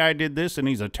 This guy did this and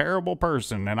he's a terrible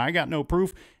person and I got no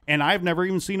proof and I've never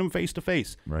even seen him face to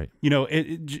face." Right.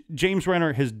 James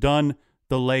Renner has done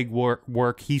the leg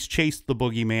work. He's chased the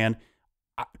boogeyman.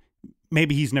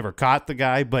 Maybe he's never caught the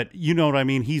guy, but you know what I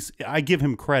mean? I give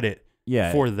him credit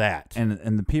for that.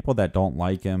 And the people that don't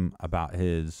like him about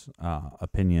his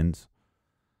opinions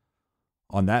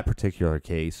on that particular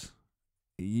case,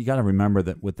 you got to remember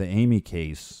that with the Amy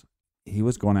case, he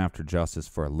was going after justice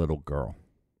for a little girl.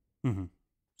 Mm-hmm.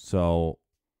 So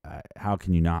how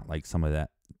can you not like somebody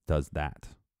that does that?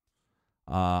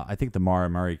 I think the Maura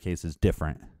Murray case is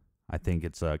different. I think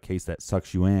it's a case that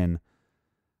sucks you in.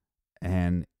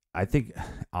 And I think,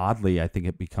 oddly,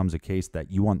 it becomes a case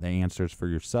that you want the answers for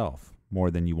yourself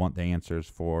more than you want the answers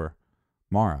for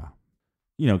Maura.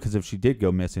 Because if she did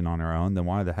go missing on her own, then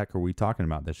why the heck are we talking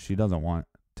about this? She doesn't want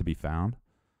to be found.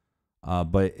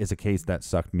 But it's a case that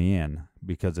sucked me in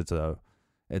because it's a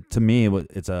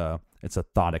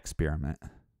thought experiment.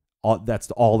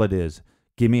 That's all it is.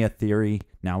 Give me a theory.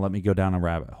 Now let me go down a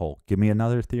rabbit hole. Give me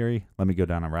another theory. Let me go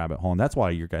down a rabbit hole. And that's why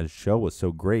your guys' show was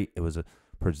so great. It was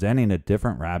presenting a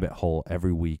different rabbit hole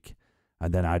every week.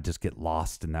 And then I just get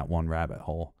lost in that one rabbit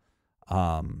hole.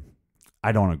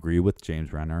 I don't agree with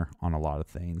James Renner on a lot of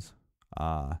things.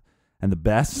 And the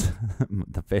best,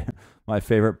 my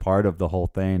favorite part of the whole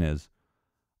thing is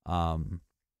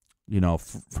You know,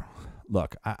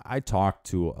 look, I talked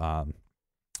to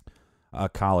a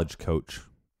college coach,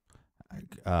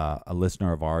 a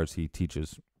listener of ours. He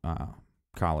teaches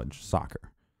college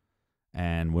soccer.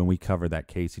 And when we covered that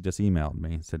case, he just emailed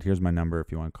me and said, here's my number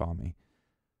if you want to call me.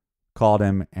 Called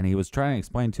him, and he was trying to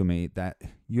explain to me that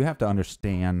you have to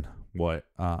understand what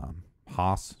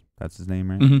Haas, that's his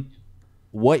name, right? Mm-hmm.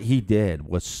 What he did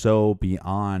was so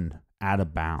beyond out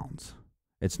of bounds.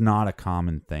 It's not a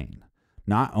common thing.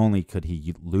 Not only could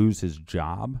he lose his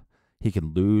job, he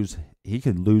could lose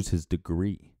his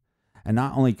degree. And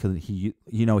not only could he,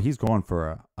 you know, he's going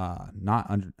for a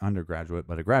not undergraduate,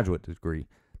 but a graduate degree.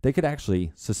 They could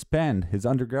actually suspend his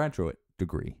undergraduate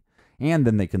degree. And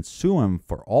then they can sue him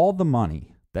for all the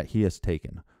money that he has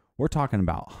taken. We're talking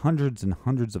about hundreds and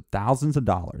hundreds of thousands of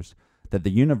dollars that the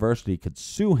university could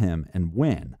sue him and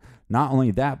win. Not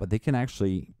only that, but they can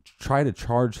actually try to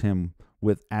charge him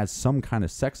with as some kind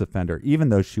of sex offender, even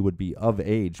though she would be of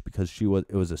age, because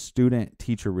it was a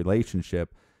student-teacher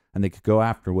relationship, and they could go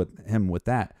after him with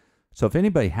that. So if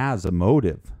anybody has a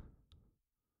motive,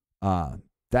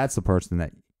 that's the person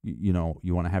that you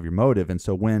want to have your motive. And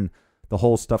so when the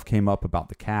whole stuff came up about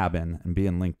the cabin and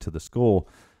being linked to the school,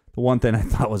 the one thing I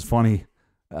thought was funny,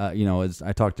 is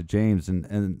I talked to James,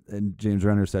 and James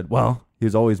Renner said, well, he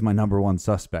was always my number one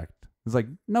suspect. It's like,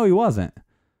 no, he wasn't.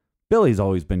 Billy's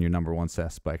always been your number one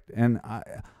suspect. And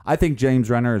I think James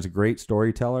Renner is a great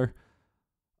storyteller.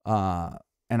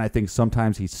 And I think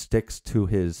sometimes he sticks to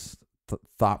his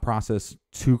thought process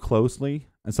too closely,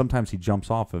 and sometimes he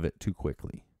jumps off of it too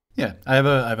quickly. Yeah, I have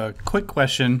a quick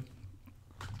question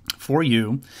for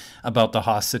you about the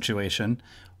Haas situation.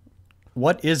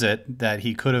 What is it that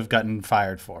he could have gotten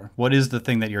fired for? What is the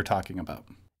thing that you're talking about?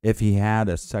 If he had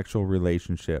a sexual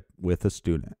relationship with a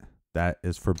student, that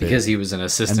is forbidden. Because he was an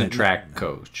assistant track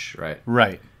coach, right?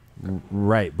 Right.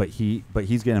 Right, but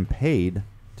he's getting paid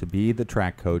to be the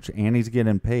track coach, and he's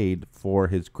getting paid for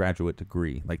his graduate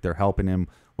degree. Like, they're helping him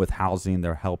with housing,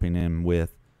 they're helping him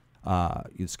with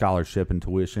scholarship and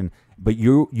tuition, but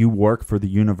you work for the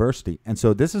university. And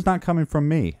so this is not coming from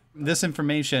me. This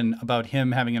information about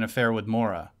him having an affair with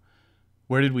Maura,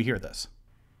 where did we hear this?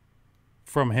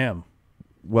 From him.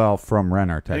 Well, from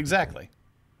Renner, technically. Exactly.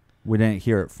 We didn't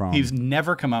hear it from... He's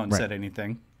never come out and said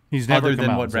anything. He's never other come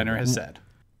than out what and said Renner that. has said.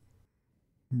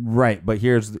 Right, but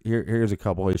here's a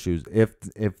couple issues.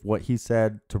 If what he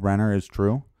said to Renner is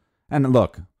true, and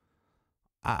look,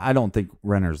 I don't think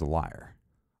Renner's a liar.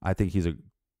 I think he's a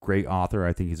great author.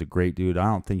 I think he's a great dude. I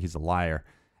don't think he's a liar.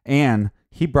 And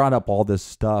he brought up all this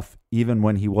stuff even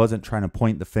when he wasn't trying to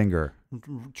point the finger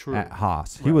True. at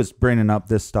Haas. Right. He was bringing up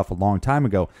this stuff a long time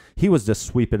ago. He was just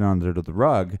sweeping it under the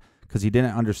rug because he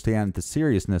didn't understand the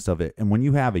seriousness of it. And when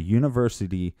you have a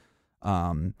university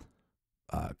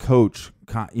coach,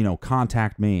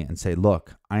 contact me and say,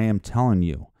 look, I am telling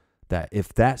you that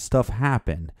if that stuff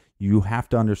happened, you have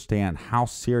to understand how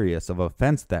serious of an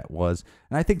offense that was.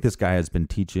 And I think this guy has been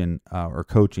teaching or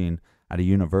coaching at a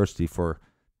university for,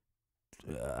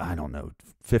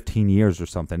 15 years or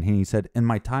something. And he said, in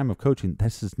my time of coaching,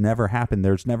 this has never happened.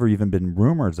 There's never even been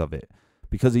rumors of it.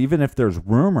 Because even if there's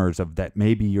rumors of that,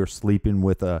 maybe you're sleeping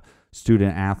with a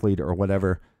student athlete or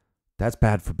whatever, that's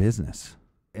bad for business.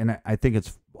 And I think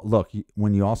look,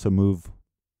 when you also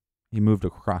he moved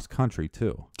across country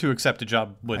too. To accept a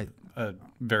job with a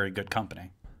very good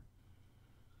company.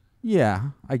 Yeah,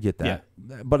 I get that.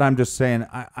 Yeah. But I'm just saying,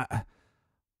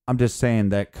 I'm just saying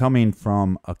that coming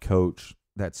from a coach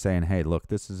that's saying, hey, look,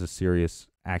 this is a serious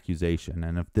accusation.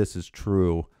 And if this is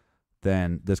true,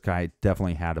 then this guy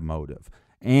definitely had a motive.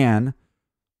 And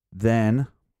then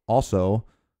also,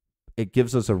 it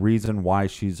gives us a reason why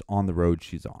she's on the road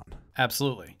she's on.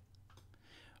 Absolutely.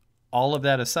 All of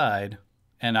that aside,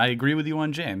 and I agree with you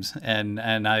on James, and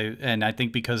I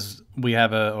think because we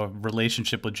have a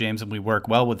relationship with James and we work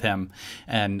well with him,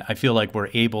 and I feel like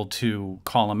we're able to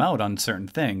call him out on certain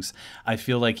things, I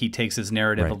feel like he takes his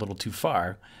narrative a little too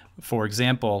far. For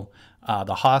example,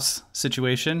 the Haas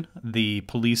situation, the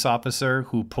police officer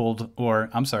who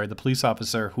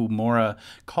Maura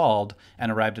called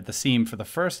and arrived at the scene for the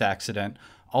first accident,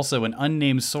 also an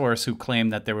unnamed source who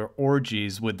claimed that there were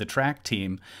orgies with the track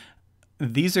team.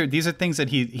 These are things that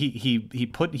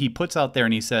he puts out there,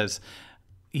 and he says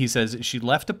she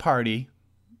left a party,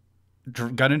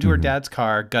 got into her dad's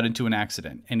car, got into an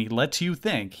accident, and he lets you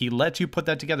put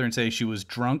that together and say she was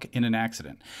drunk in an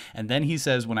accident. And then he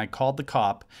says, when I called the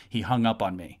cop, he hung up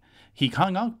on me. He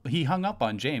hung up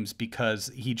on James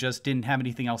because he just didn't have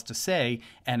anything else to say.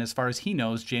 And as far as he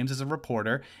knows, James is a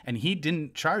reporter, and he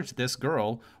didn't charge this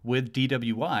girl with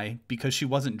DWI because she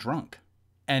wasn't drunk.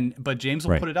 But James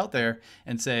will put it out there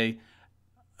and say,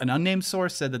 an unnamed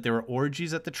source said that there were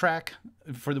orgies at the track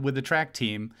with the track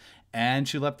team, and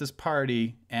she left this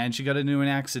party and she got into an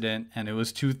accident and it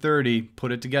was 2:30.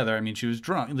 Put it together. I mean, she was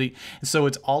drunk. So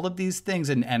it's all of these things,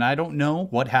 and I don't know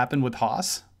what happened with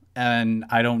Haas, and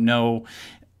I don't know,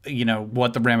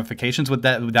 what the ramifications with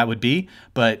that would be.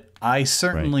 But I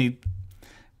certainly,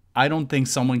 I don't think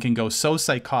someone can go so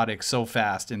psychotic so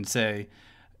fast and say,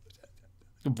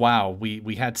 wow,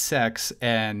 we had sex,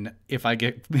 and if I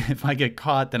get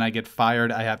caught, then I get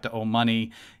fired. I have to owe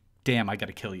money. Damn, I got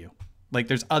to kill you. Like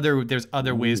there's other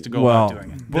ways to go about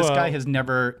doing it. This guy has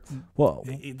never. Well,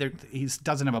 he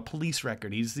doesn't have a police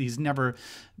record. He's never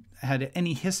had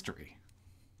any history.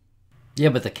 Yeah,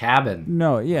 but the cabin.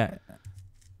 No, yeah.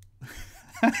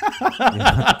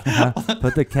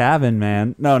 But the cabin,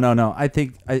 man. No.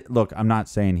 Look, I'm not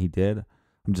saying he did.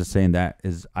 I'm just saying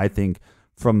I think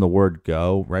from the word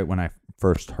go, right when I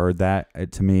first heard that,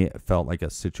 to me, it felt like a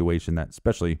situation that,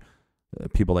 especially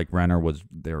people like Renner,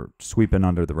 they're sweeping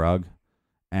under the rug.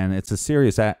 And it's a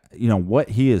serious, what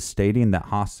he is stating that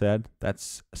Haas said,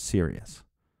 that's serious.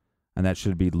 And that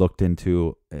should be looked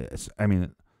into. I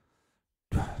mean,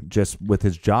 just with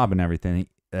his job and everything,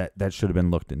 that should have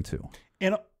been looked into.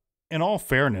 In all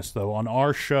fairness, though, on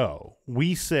our show,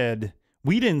 we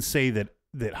didn't say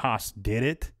that Haas did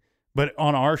it, but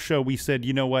on our show, we said,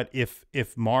 you know what, if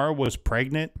Mara was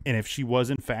pregnant and if she was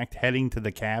in fact heading to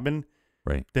the cabin,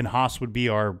 right, then Haas would be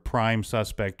our prime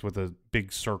suspect with a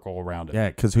big circle around it. Yeah,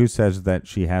 because who says that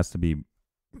she has to be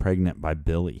pregnant by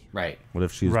Billy? Right. What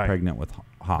if she's pregnant with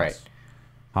Haas? Right.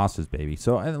 Haas's baby.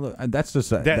 So that's just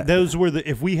those were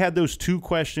if we had those two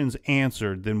questions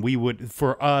answered, then we would,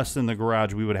 for us in the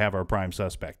garage, we would have our prime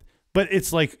suspect. But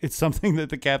it's something that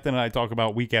the captain and I talk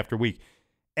about week after week.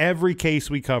 Every case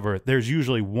we cover, there's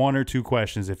usually one or two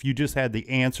questions. If you just had the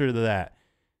answer to that,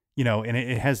 and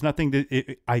it has nothing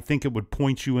to. I think it would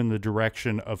point you in the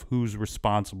direction of who's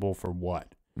responsible for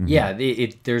what. Mm-hmm. Yeah,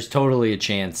 there's totally a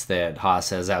chance that Haas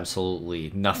has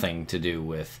absolutely nothing to do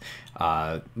with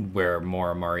where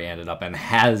Maura Murray ended up and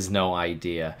has no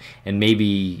idea. And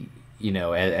maybe,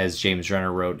 as James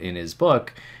Renner wrote in his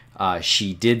book,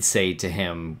 she did say to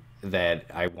him that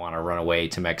I want to run away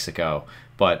to Mexico,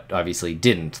 but obviously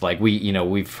didn't. Like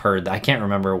we've heard, I can't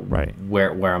remember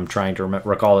where I'm trying to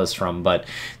recall this from, but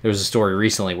there was a story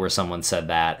recently where someone said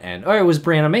that, and it was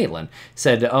Brianna Maitland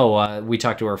said, we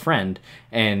talked to her friend,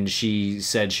 and she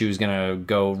said she was gonna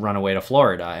go run away to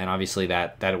Florida, and obviously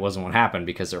that it wasn't what happened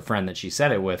because her friend that she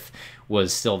said it with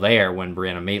was still there when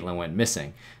Brianna Maitland went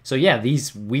missing. So yeah,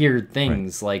 these weird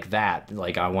things like that,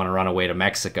 like I want to run away to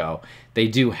Mexico, they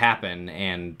do happen,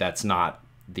 and that's not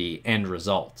the end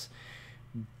result.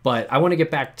 But I want to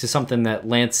get back to something that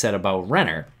Lance said about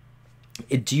Renner.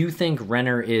 Do you think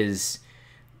Renner is,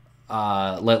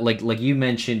 like you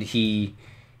mentioned, he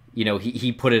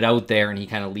put it out there and he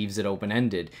kind of leaves it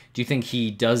open-ended. Do you think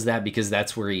he does that because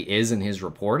that's where he is in his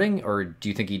reporting, or do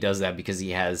you think he does that because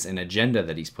he has an agenda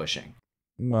that he's pushing?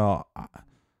 Well,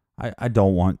 I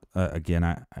don't want,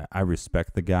 again, I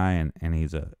respect the guy, and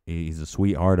he's a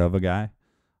sweetheart of a guy.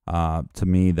 To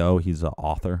me, though, he's an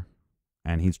author.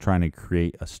 And he's trying to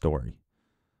create a story.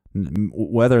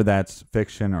 Whether that's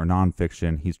fiction or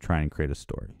nonfiction, he's trying to create a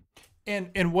story.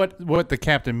 And what the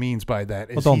captain means by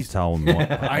that is, don't tell him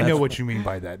what. I know what you mean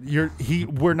by that.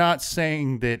 We're not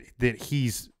saying that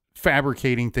he's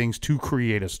fabricating things to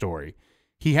create a story.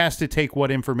 He has to take what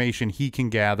information he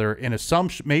can gather, an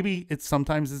assumption. Maybe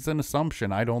sometimes it's an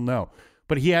assumption. I don't know,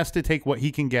 but he has to take what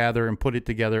he can gather and put it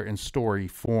together in story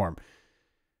form.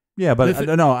 Yeah, but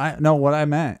no. What I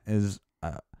meant is,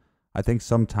 I think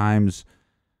sometimes,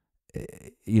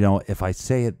 if I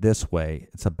say it this way,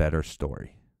 it's a better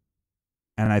story.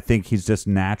 And I think he's just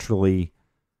naturally,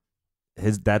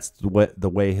 that's the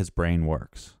way his brain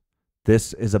works.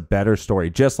 This is a better story.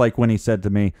 Just like when he said to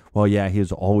me, well, yeah, he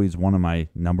was always one of my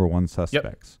number one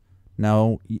suspects. Yep.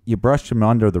 No, you brushed him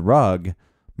under the rug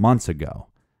months ago.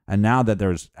 And now that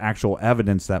there's actual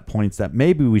evidence that points that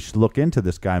maybe we should look into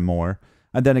this guy more.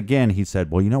 And then again, he said,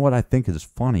 well, you know what I think is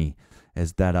funny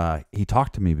is that he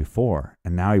talked to me before,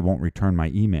 and now he won't return my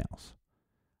emails.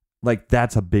 Like,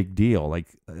 that's a big deal. Like,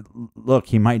 look,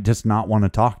 he might just not want to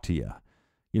talk to you.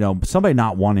 Somebody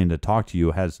not wanting to talk to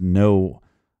you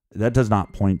that does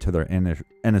not point to their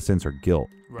innocence or guilt,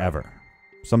 ever.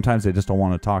 Sometimes they just don't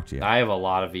want to talk to you. I have a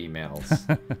lot of emails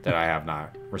that I have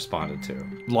not responded to.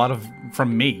 A lot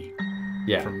from me.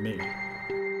 Yeah. From me.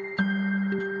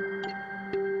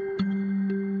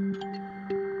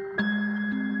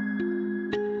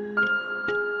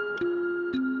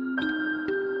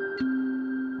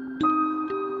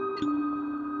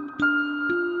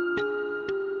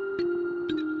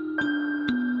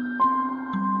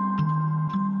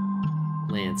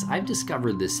 Chats, I've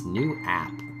discovered this new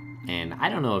app. And I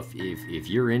don't know if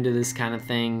you're into this kind of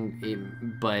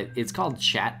thing, but it's called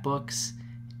Chatbooks.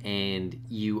 And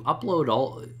you upload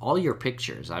all your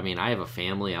pictures. I mean, I have a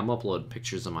family. I'm uploading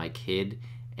pictures of my kid.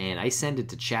 And I send it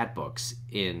to Chatbooks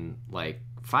in like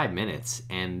 5 minutes.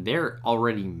 And they're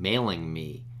already mailing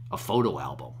me a photo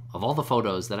album of all the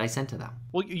photos that I sent to them.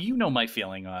 Well, you know my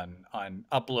feeling on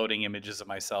uploading images of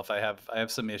myself. I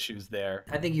have some issues there.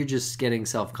 I think you're just getting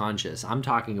self-conscious. I'm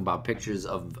talking about pictures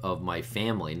of my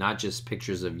family, not just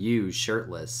pictures of you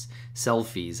shirtless,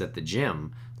 selfies at the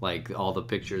gym, like all the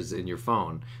pictures in your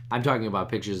phone. I'm talking about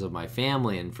pictures of my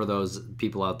family, and for those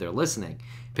people out there listening,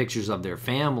 pictures of their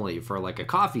family for like a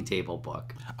coffee table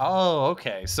book. Oh,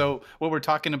 okay. So what we're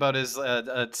talking about is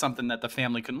something that the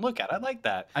family can look at. I like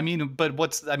that. I mean, but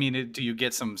do you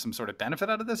get some sort of benefit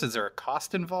out of this? Is there a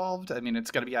cost involved? I mean,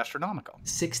 it's got to be astronomical.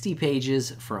 60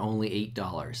 pages for only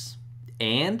 $8.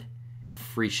 And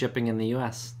free shipping in the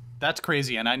US. That's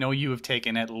crazy. And I know you have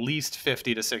taken at least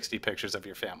 50 to 60 pictures of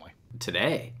your family.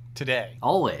 Today.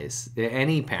 Always.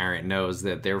 Any parent knows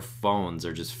that their phones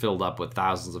are just filled up with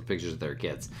thousands of pictures of their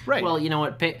kids. Right. Well, you know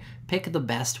what? Pick the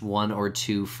best one or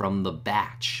two from the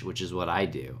batch, which is what I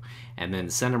do, and then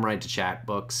send them right to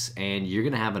Chatbooks, and you're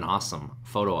going to have an awesome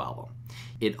photo album.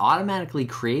 It automatically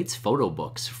creates photo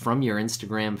books from your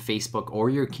Instagram, Facebook,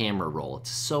 or your camera roll. It's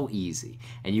so easy.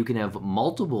 And you can have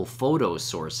multiple photo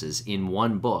sources in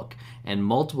one book and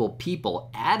multiple people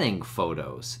adding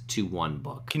photos to one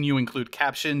book. Can you include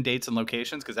caption, dates, and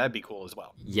locations? Because that'd be cool as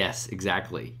well. Yes,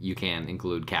 exactly. You can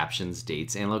include captions,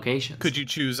 dates, and locations. Could you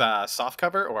choose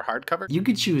softcover or hardcover? You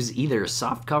could choose either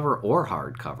softcover or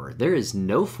hardcover. There is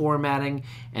no formatting,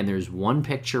 and there's one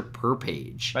picture per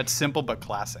page. That's simple but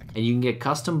classic. And you can get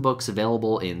custom books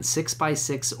available in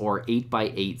 6x6 or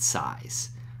 8x8 size.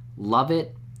 Love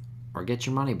it or get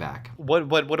your money back. What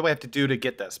do I have to do to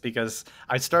get this? Because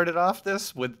I started off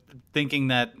this with thinking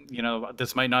that,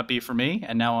 this might not be for me,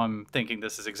 and now I'm thinking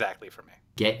this is exactly for me.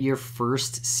 Get your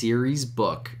first series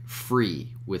book free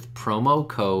with promo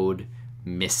code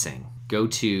MISSING. Go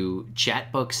to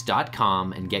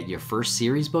chatbooks.com and get your first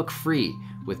series book free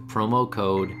with promo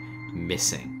code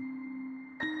MISSING.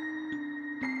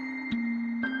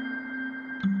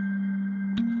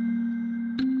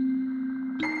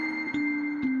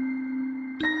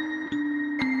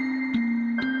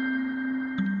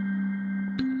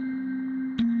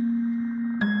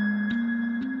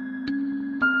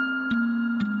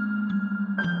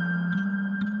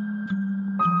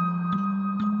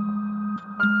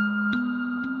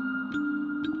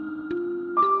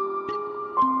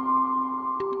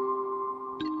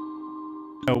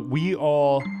 We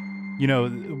all,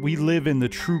 we live in the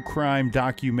true crime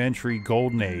documentary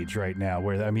golden age right now,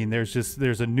 where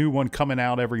there's a new one coming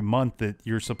out every month that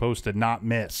you're supposed to not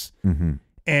miss. Mm-hmm.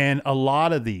 And a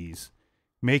lot of these,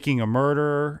 Making a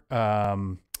Murderer, I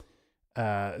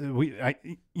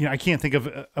can't think of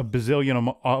a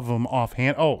bazillion of them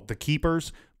offhand. Oh, The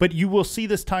Keepers. But you will see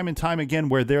this time and time again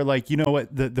where they're like, you know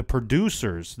what, the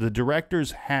producers, the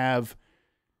directors have,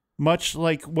 much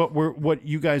like what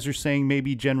you guys are saying,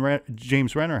 maybe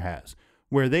James Renner has,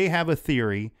 where they have a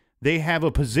theory, they have a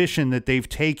position that they've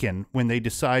taken when they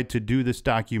decide to do this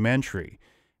documentary,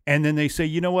 and then they say,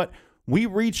 you know what, we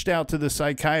reached out to the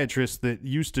psychiatrist that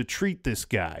used to treat this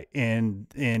guy, and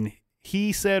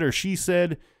he said or she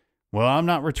said, well, I'm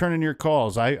not returning your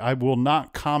calls. I will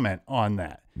not comment on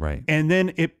that. Right. And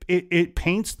then it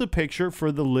paints the picture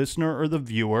for the listener or the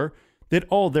viewer that,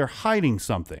 oh, they're hiding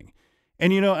something.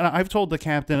 And, and I've told the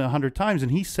captain 100 times,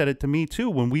 and he said it to me too,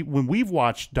 when we've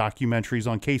watched documentaries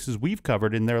on cases we've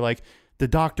covered, and they're like, the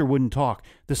doctor wouldn't talk,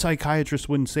 the psychiatrist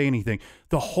wouldn't say anything,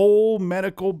 the whole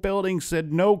medical building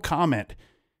said no comment.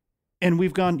 And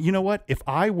we've gone, you know what? If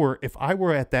I were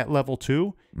at that level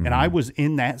too, mm-hmm. and I was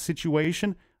in that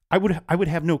situation, I would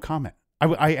have no comment.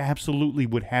 I absolutely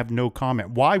would have no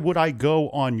comment. Why would I go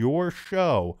on your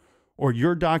show or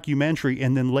your documentary,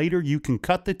 and then later you can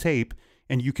cut the tape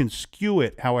and you can skew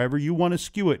it however you want to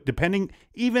skew it, depending,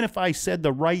 even if I said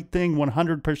the right thing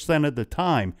 100% of the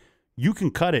time, you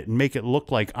can cut it and make it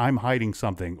look like I'm hiding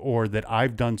something, or that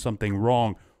I've done something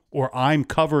wrong, or I'm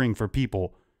covering for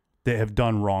people that have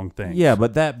done wrong things. Yeah,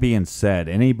 but that being said,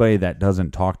 anybody that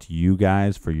doesn't talk to you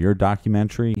guys for your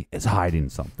documentary is hiding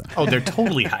something. Oh, they're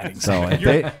totally hiding something.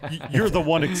 You're the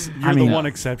one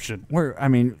exception.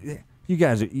 You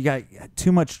guys, you got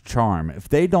too much charm. If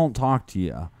they don't talk to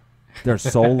you, they're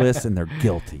soulless and they're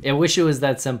guilty. I wish it was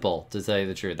that simple, to tell you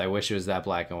the truth. I wish it was that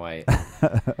black and white.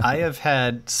 I have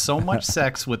had so much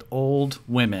sex with old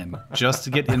women just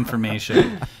to get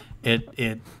information.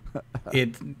 it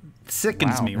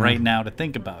sickens me right now to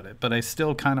think about it, but I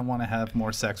still kind of want to have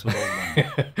more sex with old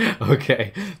women.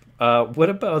 Okay. What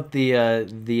about the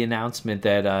announcement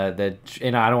that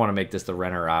and I don't want to make this the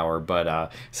Renner hour,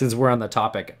 but since we're on the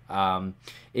topic,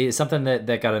 something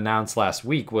that got announced last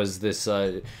week was this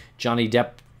Johnny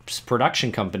Depp's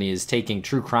production company is taking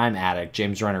True Crime Addict,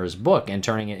 James Renner's book, and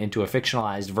turning it into a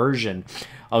fictionalized version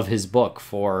of his book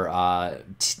for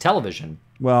television.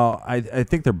 Well, I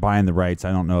think they're buying the rights.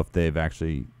 I don't know if they've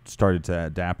actually started to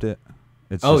adapt it.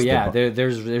 It's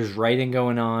there's writing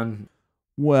going on.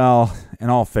 Well, in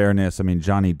all fairness, I mean,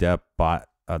 Johnny Depp bought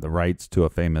the rights to a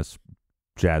famous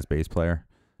jazz bass player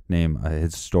named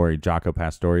his story Jaco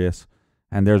Pastorius,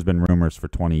 and there's been rumors for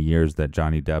 20 years that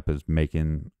Johnny Depp is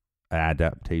making an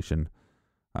adaptation.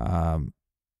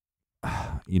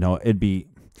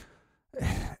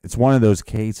 It's one of those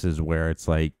cases where it's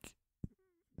like,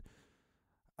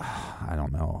 I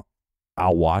don't know.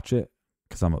 I'll watch it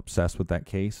because I'm obsessed with that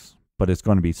case, but it's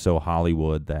going to be so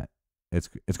Hollywood that it's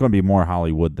going to be more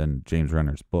Hollywood than James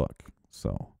Renner's book.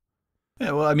 So,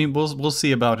 yeah, well, I mean, we'll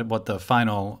see about what the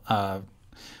final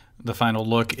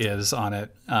look is on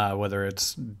it, whether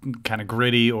it's kind of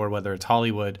gritty or whether it's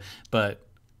Hollywood. But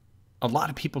a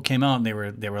lot of people came out and they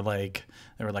were like,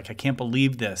 I can't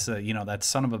believe this, that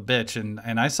son of a bitch,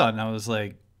 and I saw it and I was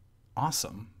like,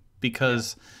 awesome,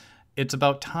 because. Yeah. It's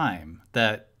about time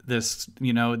that this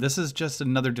is just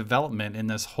another development in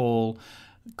this whole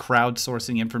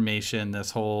crowdsourcing information,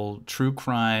 this whole true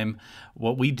crime,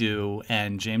 what we do.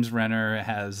 And James Renner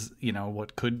has,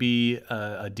 what could be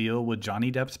a deal with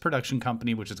Johnny Depp's production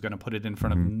company, which is going to put it in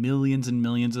front of millions and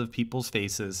millions of people's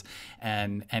faces.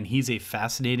 And he's a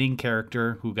fascinating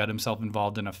character who got himself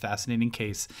involved in a fascinating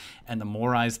case. And the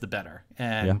more eyes, the better.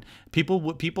 And people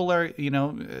will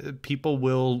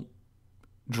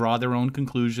draw their own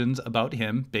conclusions about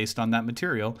him based on that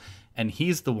material, and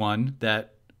he's the one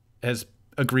that has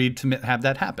agreed to have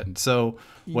that happen. So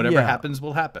whatever happens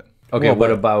will happen. Okay, well,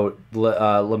 what about?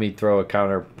 Let me throw a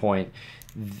counterpoint.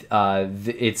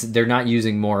 They're not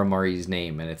using Maura Murray's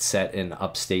name, and it's set in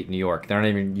upstate New York. They're not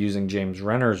even using James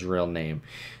Renner's real name.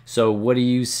 So what do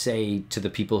you say to the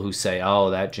people who say, "Oh,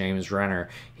 that James Renner,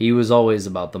 he was always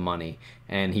about the money,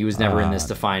 and he was never in this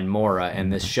to find Maura,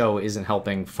 and this show isn't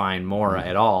helping find Maura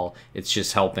at all. It's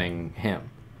just helping him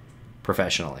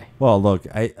professionally." Well, look,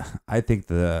 I think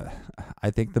the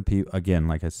people, again,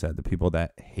 like I said, the people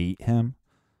that hate him,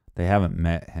 they haven't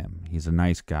met him. He's a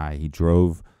nice guy. He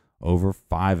drove over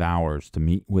 5 hours to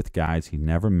meet with guys he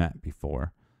never met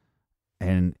before.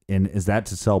 And is that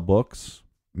to sell books?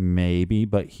 Maybe,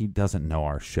 but he doesn't know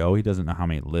our show. He doesn't know how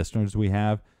many listeners we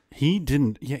have. He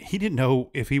didn't know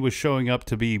if he was showing up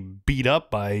to be beat up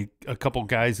by a couple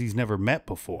guys he's never met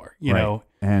before, you know.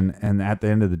 And at the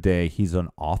end of the day, he's an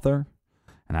author,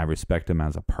 and I respect him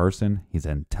as a person. He's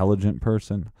an intelligent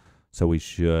person, so we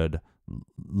should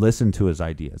listen to his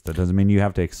ideas. That doesn't mean you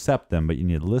have to accept them, but you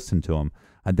need to listen to them.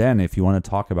 And then if you want to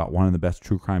talk about one of the best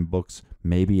true crime books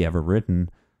maybe ever written,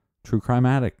 True Crime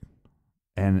Addict.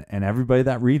 And everybody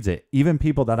that reads it, even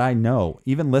people that I know,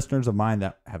 even listeners of mine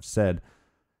that have said,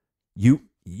 you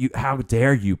how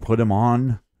dare you put him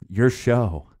on your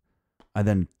show? And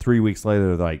then 3 weeks later,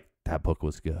 they're like, that book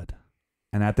was good.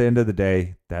 And at the end of the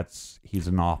day, he's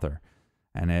an author.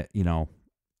 And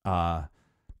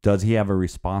does he have a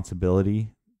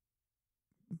responsibility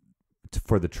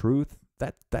for the truth?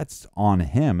 That's on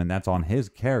him, and that's on his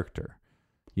character,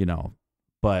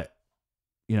 But,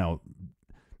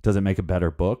 does it make a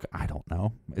better book? I don't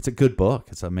know. It's a good book.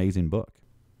 It's an amazing book.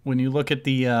 When you look at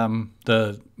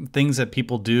the things that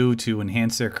people do to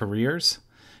enhance their careers,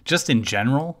 just in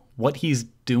general, what he's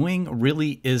doing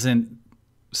really isn't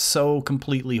so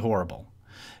completely horrible.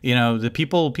 The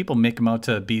people make him out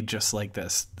to be just like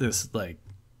this like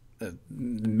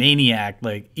maniac,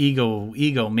 like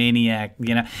ego maniac,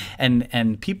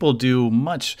 and people do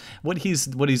much. What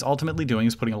he's ultimately doing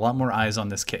is putting a lot more eyes on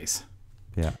this case.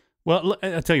 Yeah. Well,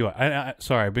 I'll tell you what.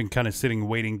 Sorry, I've been kind of sitting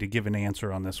waiting to give an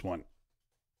answer on this one.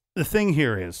 The thing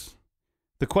here is,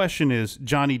 the question is,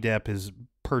 Johnny Depp has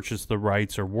purchased the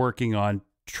rights or working on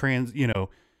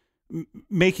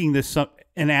making this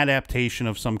an adaptation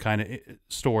of some kind of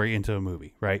story into a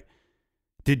movie, right?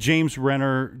 Did James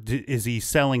Renner, is he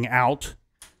selling out?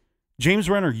 James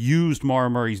Renner used Maura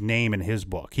Murray's name in his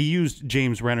book. He used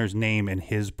James Renner's name in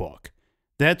his book.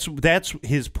 That's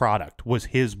his product, was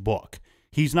his book.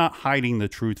 He's not hiding the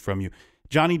truth from you.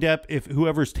 Johnny Depp, if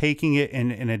whoever's taking it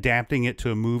and adapting it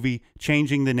to a movie,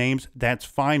 changing the names, that's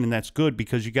fine and that's good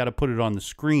because you got to put it on the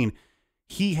screen.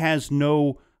 He has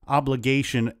no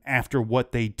obligation after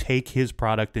what they take his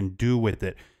product and do with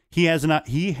it. he has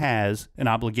an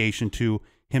obligation to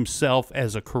himself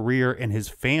as a career and his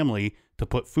family to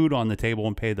put food on the table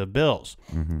and pay the bills.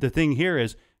 The thing here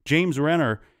is James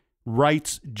Renner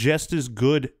writes just as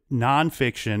good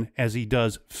nonfiction as he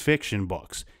does fiction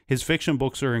books. His fiction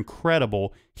books are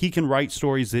incredible. He can write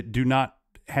stories that do not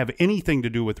have anything to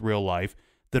do with real life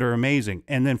that are amazing.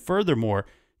 And then furthermore,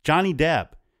 Johnny Depp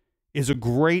is a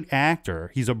great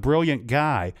actor. He's a brilliant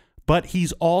guy, but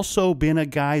he's also been a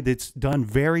guy that's done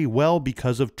very well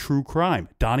because of true crime.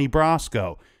 Donnie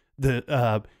Brasco,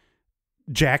 the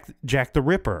Jack the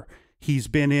Ripper. He's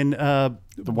been in the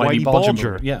Whitey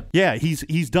Bulger. Yeah.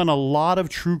 He's done a lot of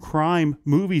true crime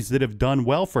movies that have done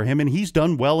well for him, and he's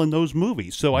done well in those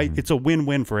movies. So it's a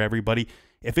win-win for everybody.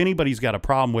 If anybody's got a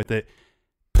problem with it,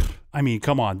 I mean,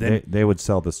 come on. They would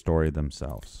sell the story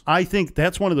themselves. I think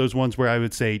that's one of those ones where I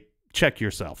would say check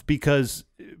yourself because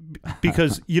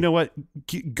you know what?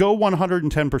 Go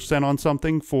 110% on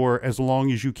something for as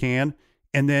long as you can,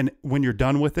 and then when you're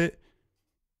done with it,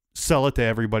 sell it to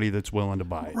everybody that's willing to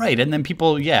buy it. Right. And then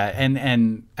people,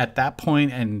 and at that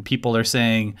point, and people are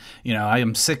saying, you know, I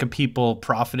am sick of people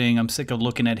profiting. I'm sick of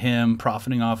looking at him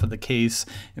profiting off of the case.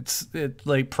 It's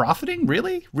like profiting?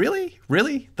 Really?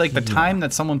 Like the time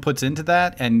that someone puts into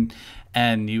that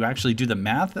and you actually do the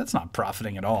math, that's not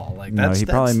profiting at all. Like that's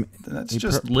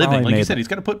just living. Like you said, he's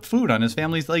got to put food on his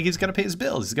family's, like he's got to pay his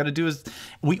bills. He's got to do his,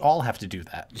 we all have to do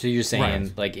that. So you're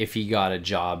saying like if he got a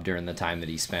job during the time that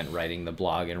he spent writing the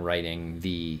blog and writing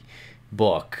the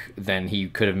book, then he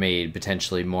could have made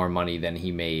potentially more money than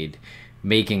he made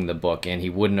making the book, and he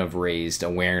wouldn't have raised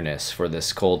awareness for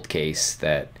this cold case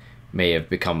that may have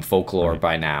become folklore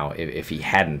by now if he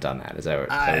hadn't done that. Is that what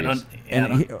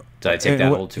did I take that a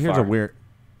little too far?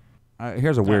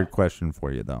 Here's a weird question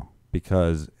for you though,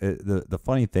 because the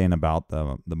funny thing about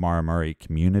the Maura Murray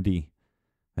community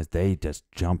is they just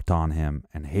jumped on him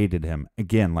and hated him.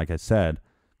 Again, like I said,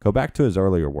 go back to his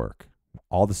earlier work.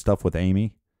 All the stuff with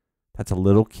Amy, that's a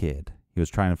little kid he was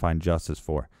trying to find justice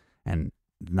for, and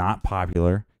not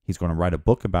popular. He's going to write a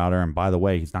book about her, and by the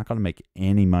way, he's not going to make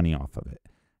any money off of it.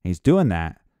 He's doing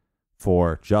that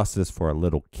for justice for a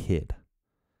little kid.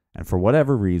 And for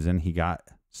whatever reason, he got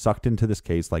sucked into this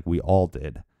case like we all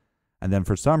did. And then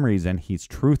for some reason, he's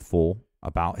truthful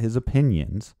about his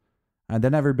opinions. And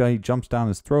then everybody jumps down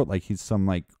his throat like he's some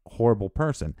like horrible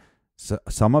person. So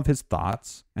some of his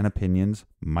thoughts and opinions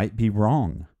might be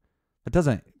wrong. It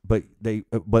doesn't, but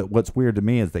what's weird to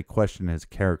me is they question his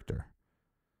character.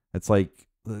 It's like,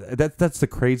 that's the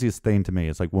craziest thing to me.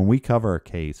 It's like when we cover a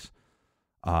case,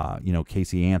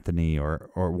 Casey Anthony or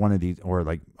one of these, or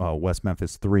like West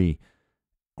Memphis 3,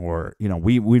 or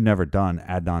we've never done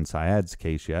Adnan Syed's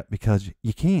case yet because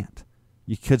you can't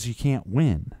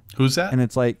win. Who's that? And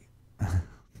it's like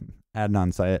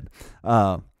Adnan Syed.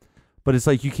 But it's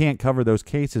like you can't cover those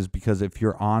cases because if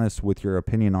you're honest with your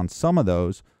opinion on some of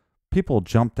those, people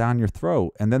jump down your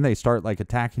throat and then they start like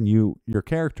attacking your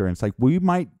character. And it's like, we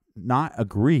might not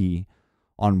agree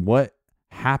on what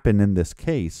happened in this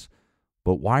case,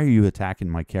 but why are you attacking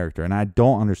my character? And I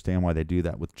don't understand why they do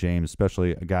that with James,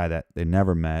 especially a guy that they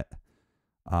never met.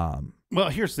 Well,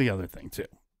 here's the other thing too,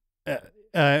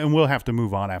 and we'll have to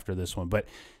move on after this one. But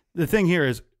the thing here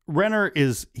is Renner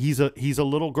he's a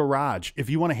little garage. If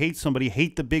you want to hate somebody,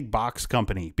 hate the big box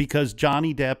company, because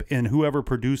Johnny Depp and whoever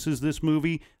produces this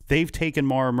movie, they've taken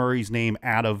Maura Murray's name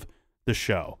out of the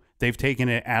show. They've taken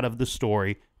it out of the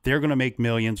story. They're going to make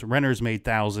millions. Renner's made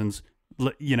thousands.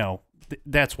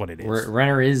 That's what it is.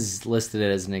 Renner is listed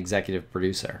as an executive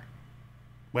producer.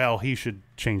 Well, he should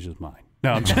change his mind.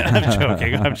 No, I'm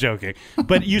joking. I'm joking.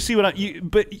 But you see what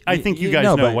I think you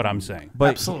guys know what I'm saying.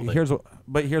 But absolutely.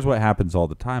 Here's what happens all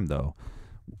the time though.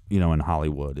 In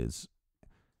Hollywood is,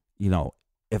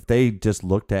 if they just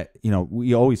looked at,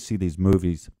 we always see these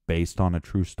movies based on a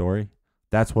true story.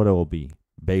 That's what it will be,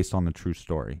 based on a true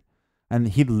story. And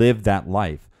he lived that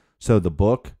life. So the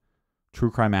book,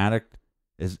 True Crime Addict,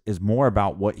 is more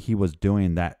about what he was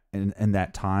doing that in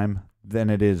that time than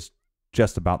it is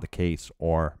just about the case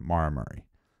or Maura Murray.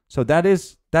 So that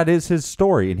is his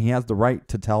story, and he has the right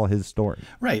to tell his story.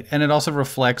 Right, and it also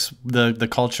reflects the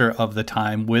culture of the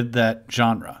time with that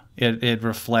genre. It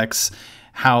reflects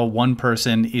how one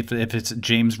person, if it's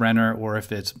James Renner or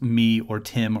if it's me or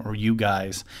Tim or you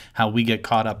guys, how we get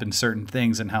caught up in certain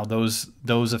things and how those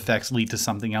effects lead to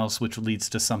something else, which leads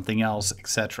to something else,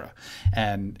 etc.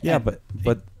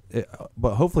 But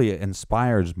hopefully it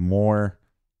inspires more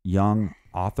young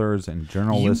authors and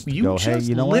journalists to go, hey,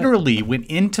 you know what? Literally went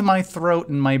into my throat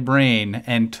and my brain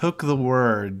and took the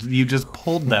words. You just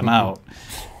pulled them out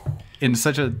in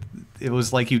such a. It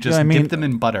was like you just dipped them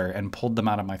in butter and pulled them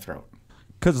out of my throat.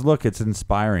 Because look, it's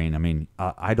inspiring. I mean,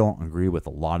 I don't agree with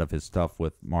a lot of his stuff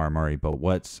with Maura Murray, but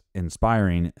what's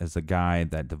inspiring is a guy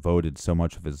that devoted so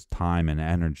much of his time and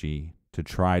energy to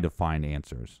try to find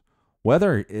answers.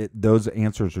 Whether those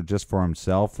answers are just for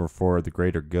himself or for the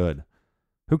greater good,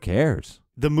 who cares?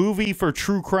 The movie for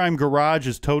True Crime Garage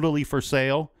is totally for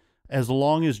sale as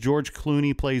long as George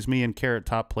Clooney plays me and Carrot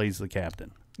Top plays the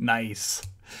captain. Nice.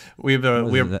 We have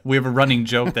a running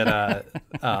joke that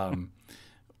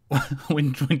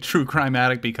when True Crime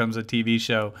Addict becomes a TV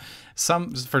show,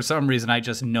 for some reason I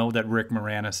just know that Rick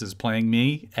Moranis is playing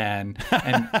me and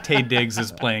Taye Diggs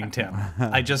is playing Tim.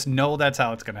 I just know that's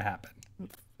how it's going to happen.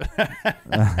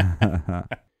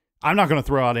 I'm not going to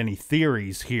throw out any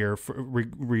theories here for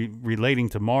relating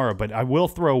to Maura, but I will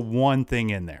throw one thing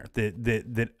in there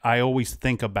that I always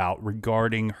think about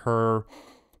regarding her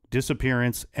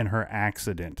disappearance and her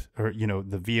accident, or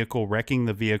the vehicle wrecking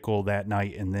the vehicle that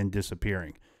night and then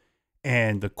disappearing.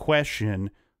 And the question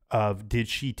of, did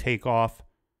she take off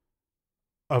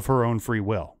of her own free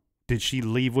will? Did she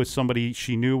leave with somebody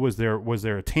she knew? Was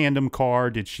there a tandem car?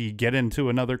 Did she get into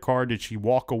another car? Did she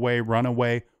walk away, run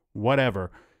away,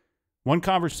 whatever? One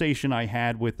conversation I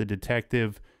had with the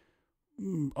detective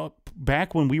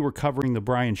back when we were covering the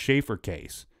Brian Schaefer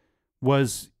case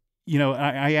was,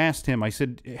 I asked him, I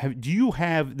said, do you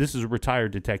have, this is a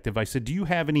retired detective, I said, do you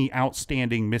have any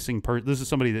outstanding missing person? This is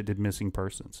somebody that did missing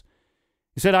persons.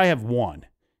 He said, I have one.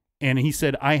 And he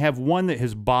said, I have one that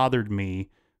has bothered me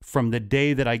from the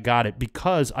day that I got it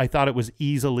because I thought it was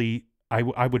easily,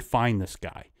 I would find this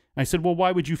guy. And I said, well,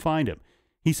 why would you find him?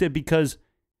 He said, because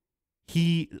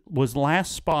he was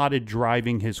last spotted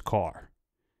driving his car.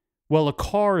 Well, a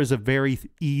car is a very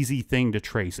easy thing to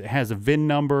trace. It has a VIN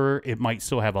number. It might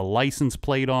still have a license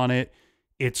plate on it.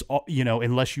 It's,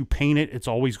 unless you paint it, it's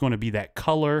always going to be that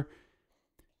color.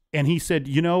 And he said,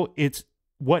 it's,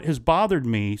 what has bothered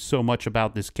me so much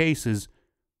about this case is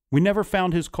we never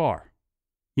found his car.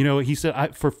 He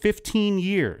said, for 15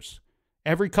 years,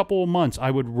 every couple of months, I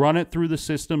would run it through the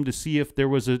system to see if there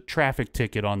was a traffic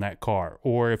ticket on that car,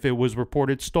 or if it was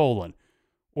reported stolen,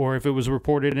 or if it was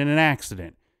reported in an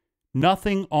accident.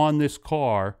 Nothing on this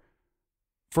car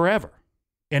forever.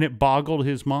 And it boggled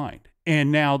his mind.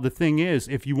 And now the thing is,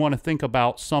 if you want to think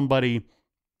about somebody,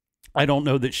 I don't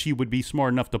know that she would be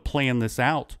smart enough to plan this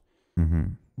out. Mm-hmm.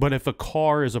 But if a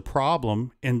car is a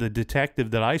problem, and the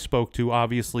detective that I spoke to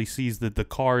obviously sees that the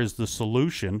car is the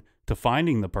solution to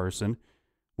finding the person,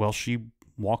 well, she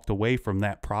walked away from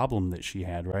that problem that she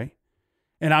had, right?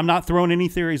 And I'm not throwing any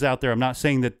theories out there. I'm not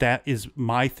saying that that is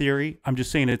my theory. I'm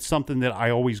just saying it's something that I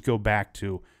always go back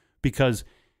to because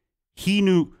he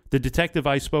knew, the detective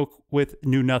I spoke with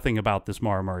knew nothing about this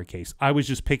Maura Murray case. I was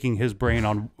just picking his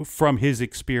brain from his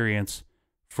experience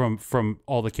from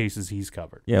all the cases he's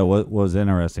covered. Yeah, what was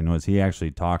interesting was he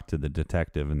actually talked to the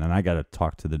detective, and then I got to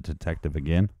talk to the detective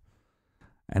again.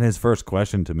 And his first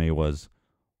question to me was,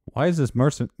 why is this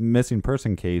missing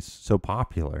person case so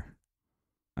popular?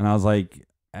 And I was like,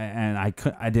 and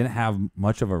I didn't have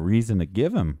much of a reason to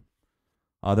give him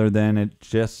other than it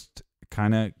just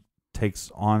kind of takes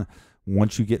on,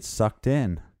 once you get sucked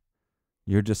in,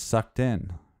 you're just sucked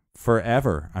in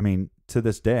forever. I mean, to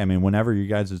this day, whenever you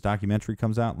guys' documentary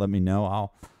comes out, let me know.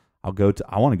 I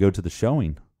want to go to the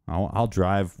showing. I'll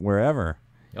drive wherever.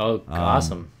 Oh,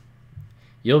 awesome.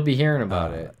 You'll be hearing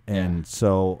about it. And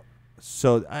so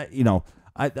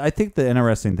I think the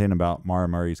interesting thing about Maura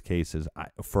Murray's case is,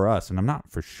 for us, and I'm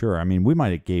not for sure, we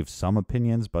might have gave some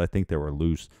opinions, but I think they were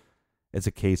loose. It's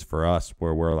a case for us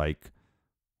where we're like,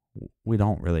 we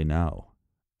don't really know.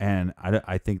 And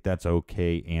I think that's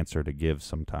okay answer to give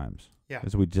sometimes. Yeah.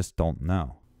 Because we just don't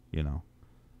know,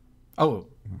 Oh,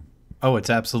 it's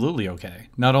absolutely okay.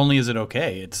 Not only is it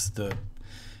okay, it's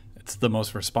the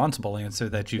most responsible answer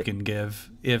that you can give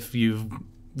if you've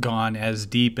gone as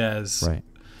deep as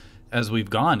we've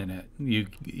gone in it.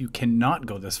 You cannot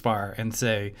go this far and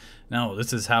say, no,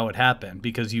 this is how it happened,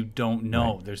 because you don't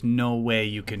know. Right. There's no way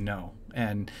you can know.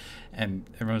 And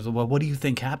everyone's like, well, what do you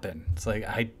think happened? It's like,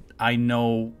 I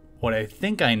know what I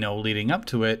think I know leading up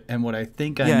to it, and what I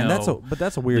think I know. But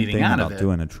that's a weird thing about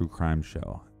doing a true crime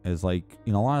show. Is like,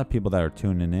 a lot of people that are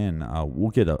tuning in, we'll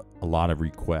get a lot of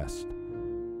requests,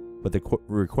 but the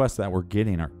requests that we're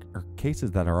getting are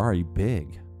cases that are already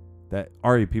big, that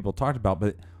already people talked about,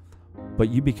 but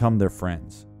you become their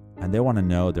friends, and they want to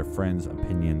know their friends'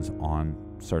 opinions on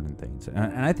certain things,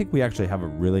 and I think we actually have a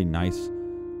really nice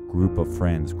group of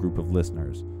friends, group of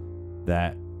listeners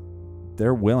that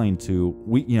they're willing to,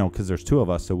 because there's two of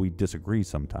us, so we disagree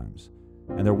sometimes,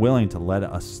 and they're willing to let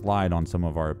us slide on some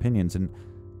of our opinions. And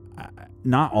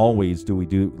not always do we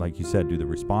do, like you said, do the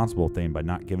responsible thing by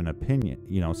not giving an opinion.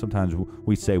 You know, sometimes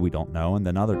we say we don't know, and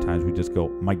then other times we just go,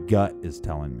 my gut is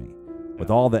telling me. With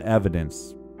all the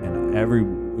evidence and every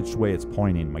which way it's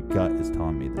pointing, my gut is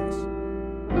telling me this.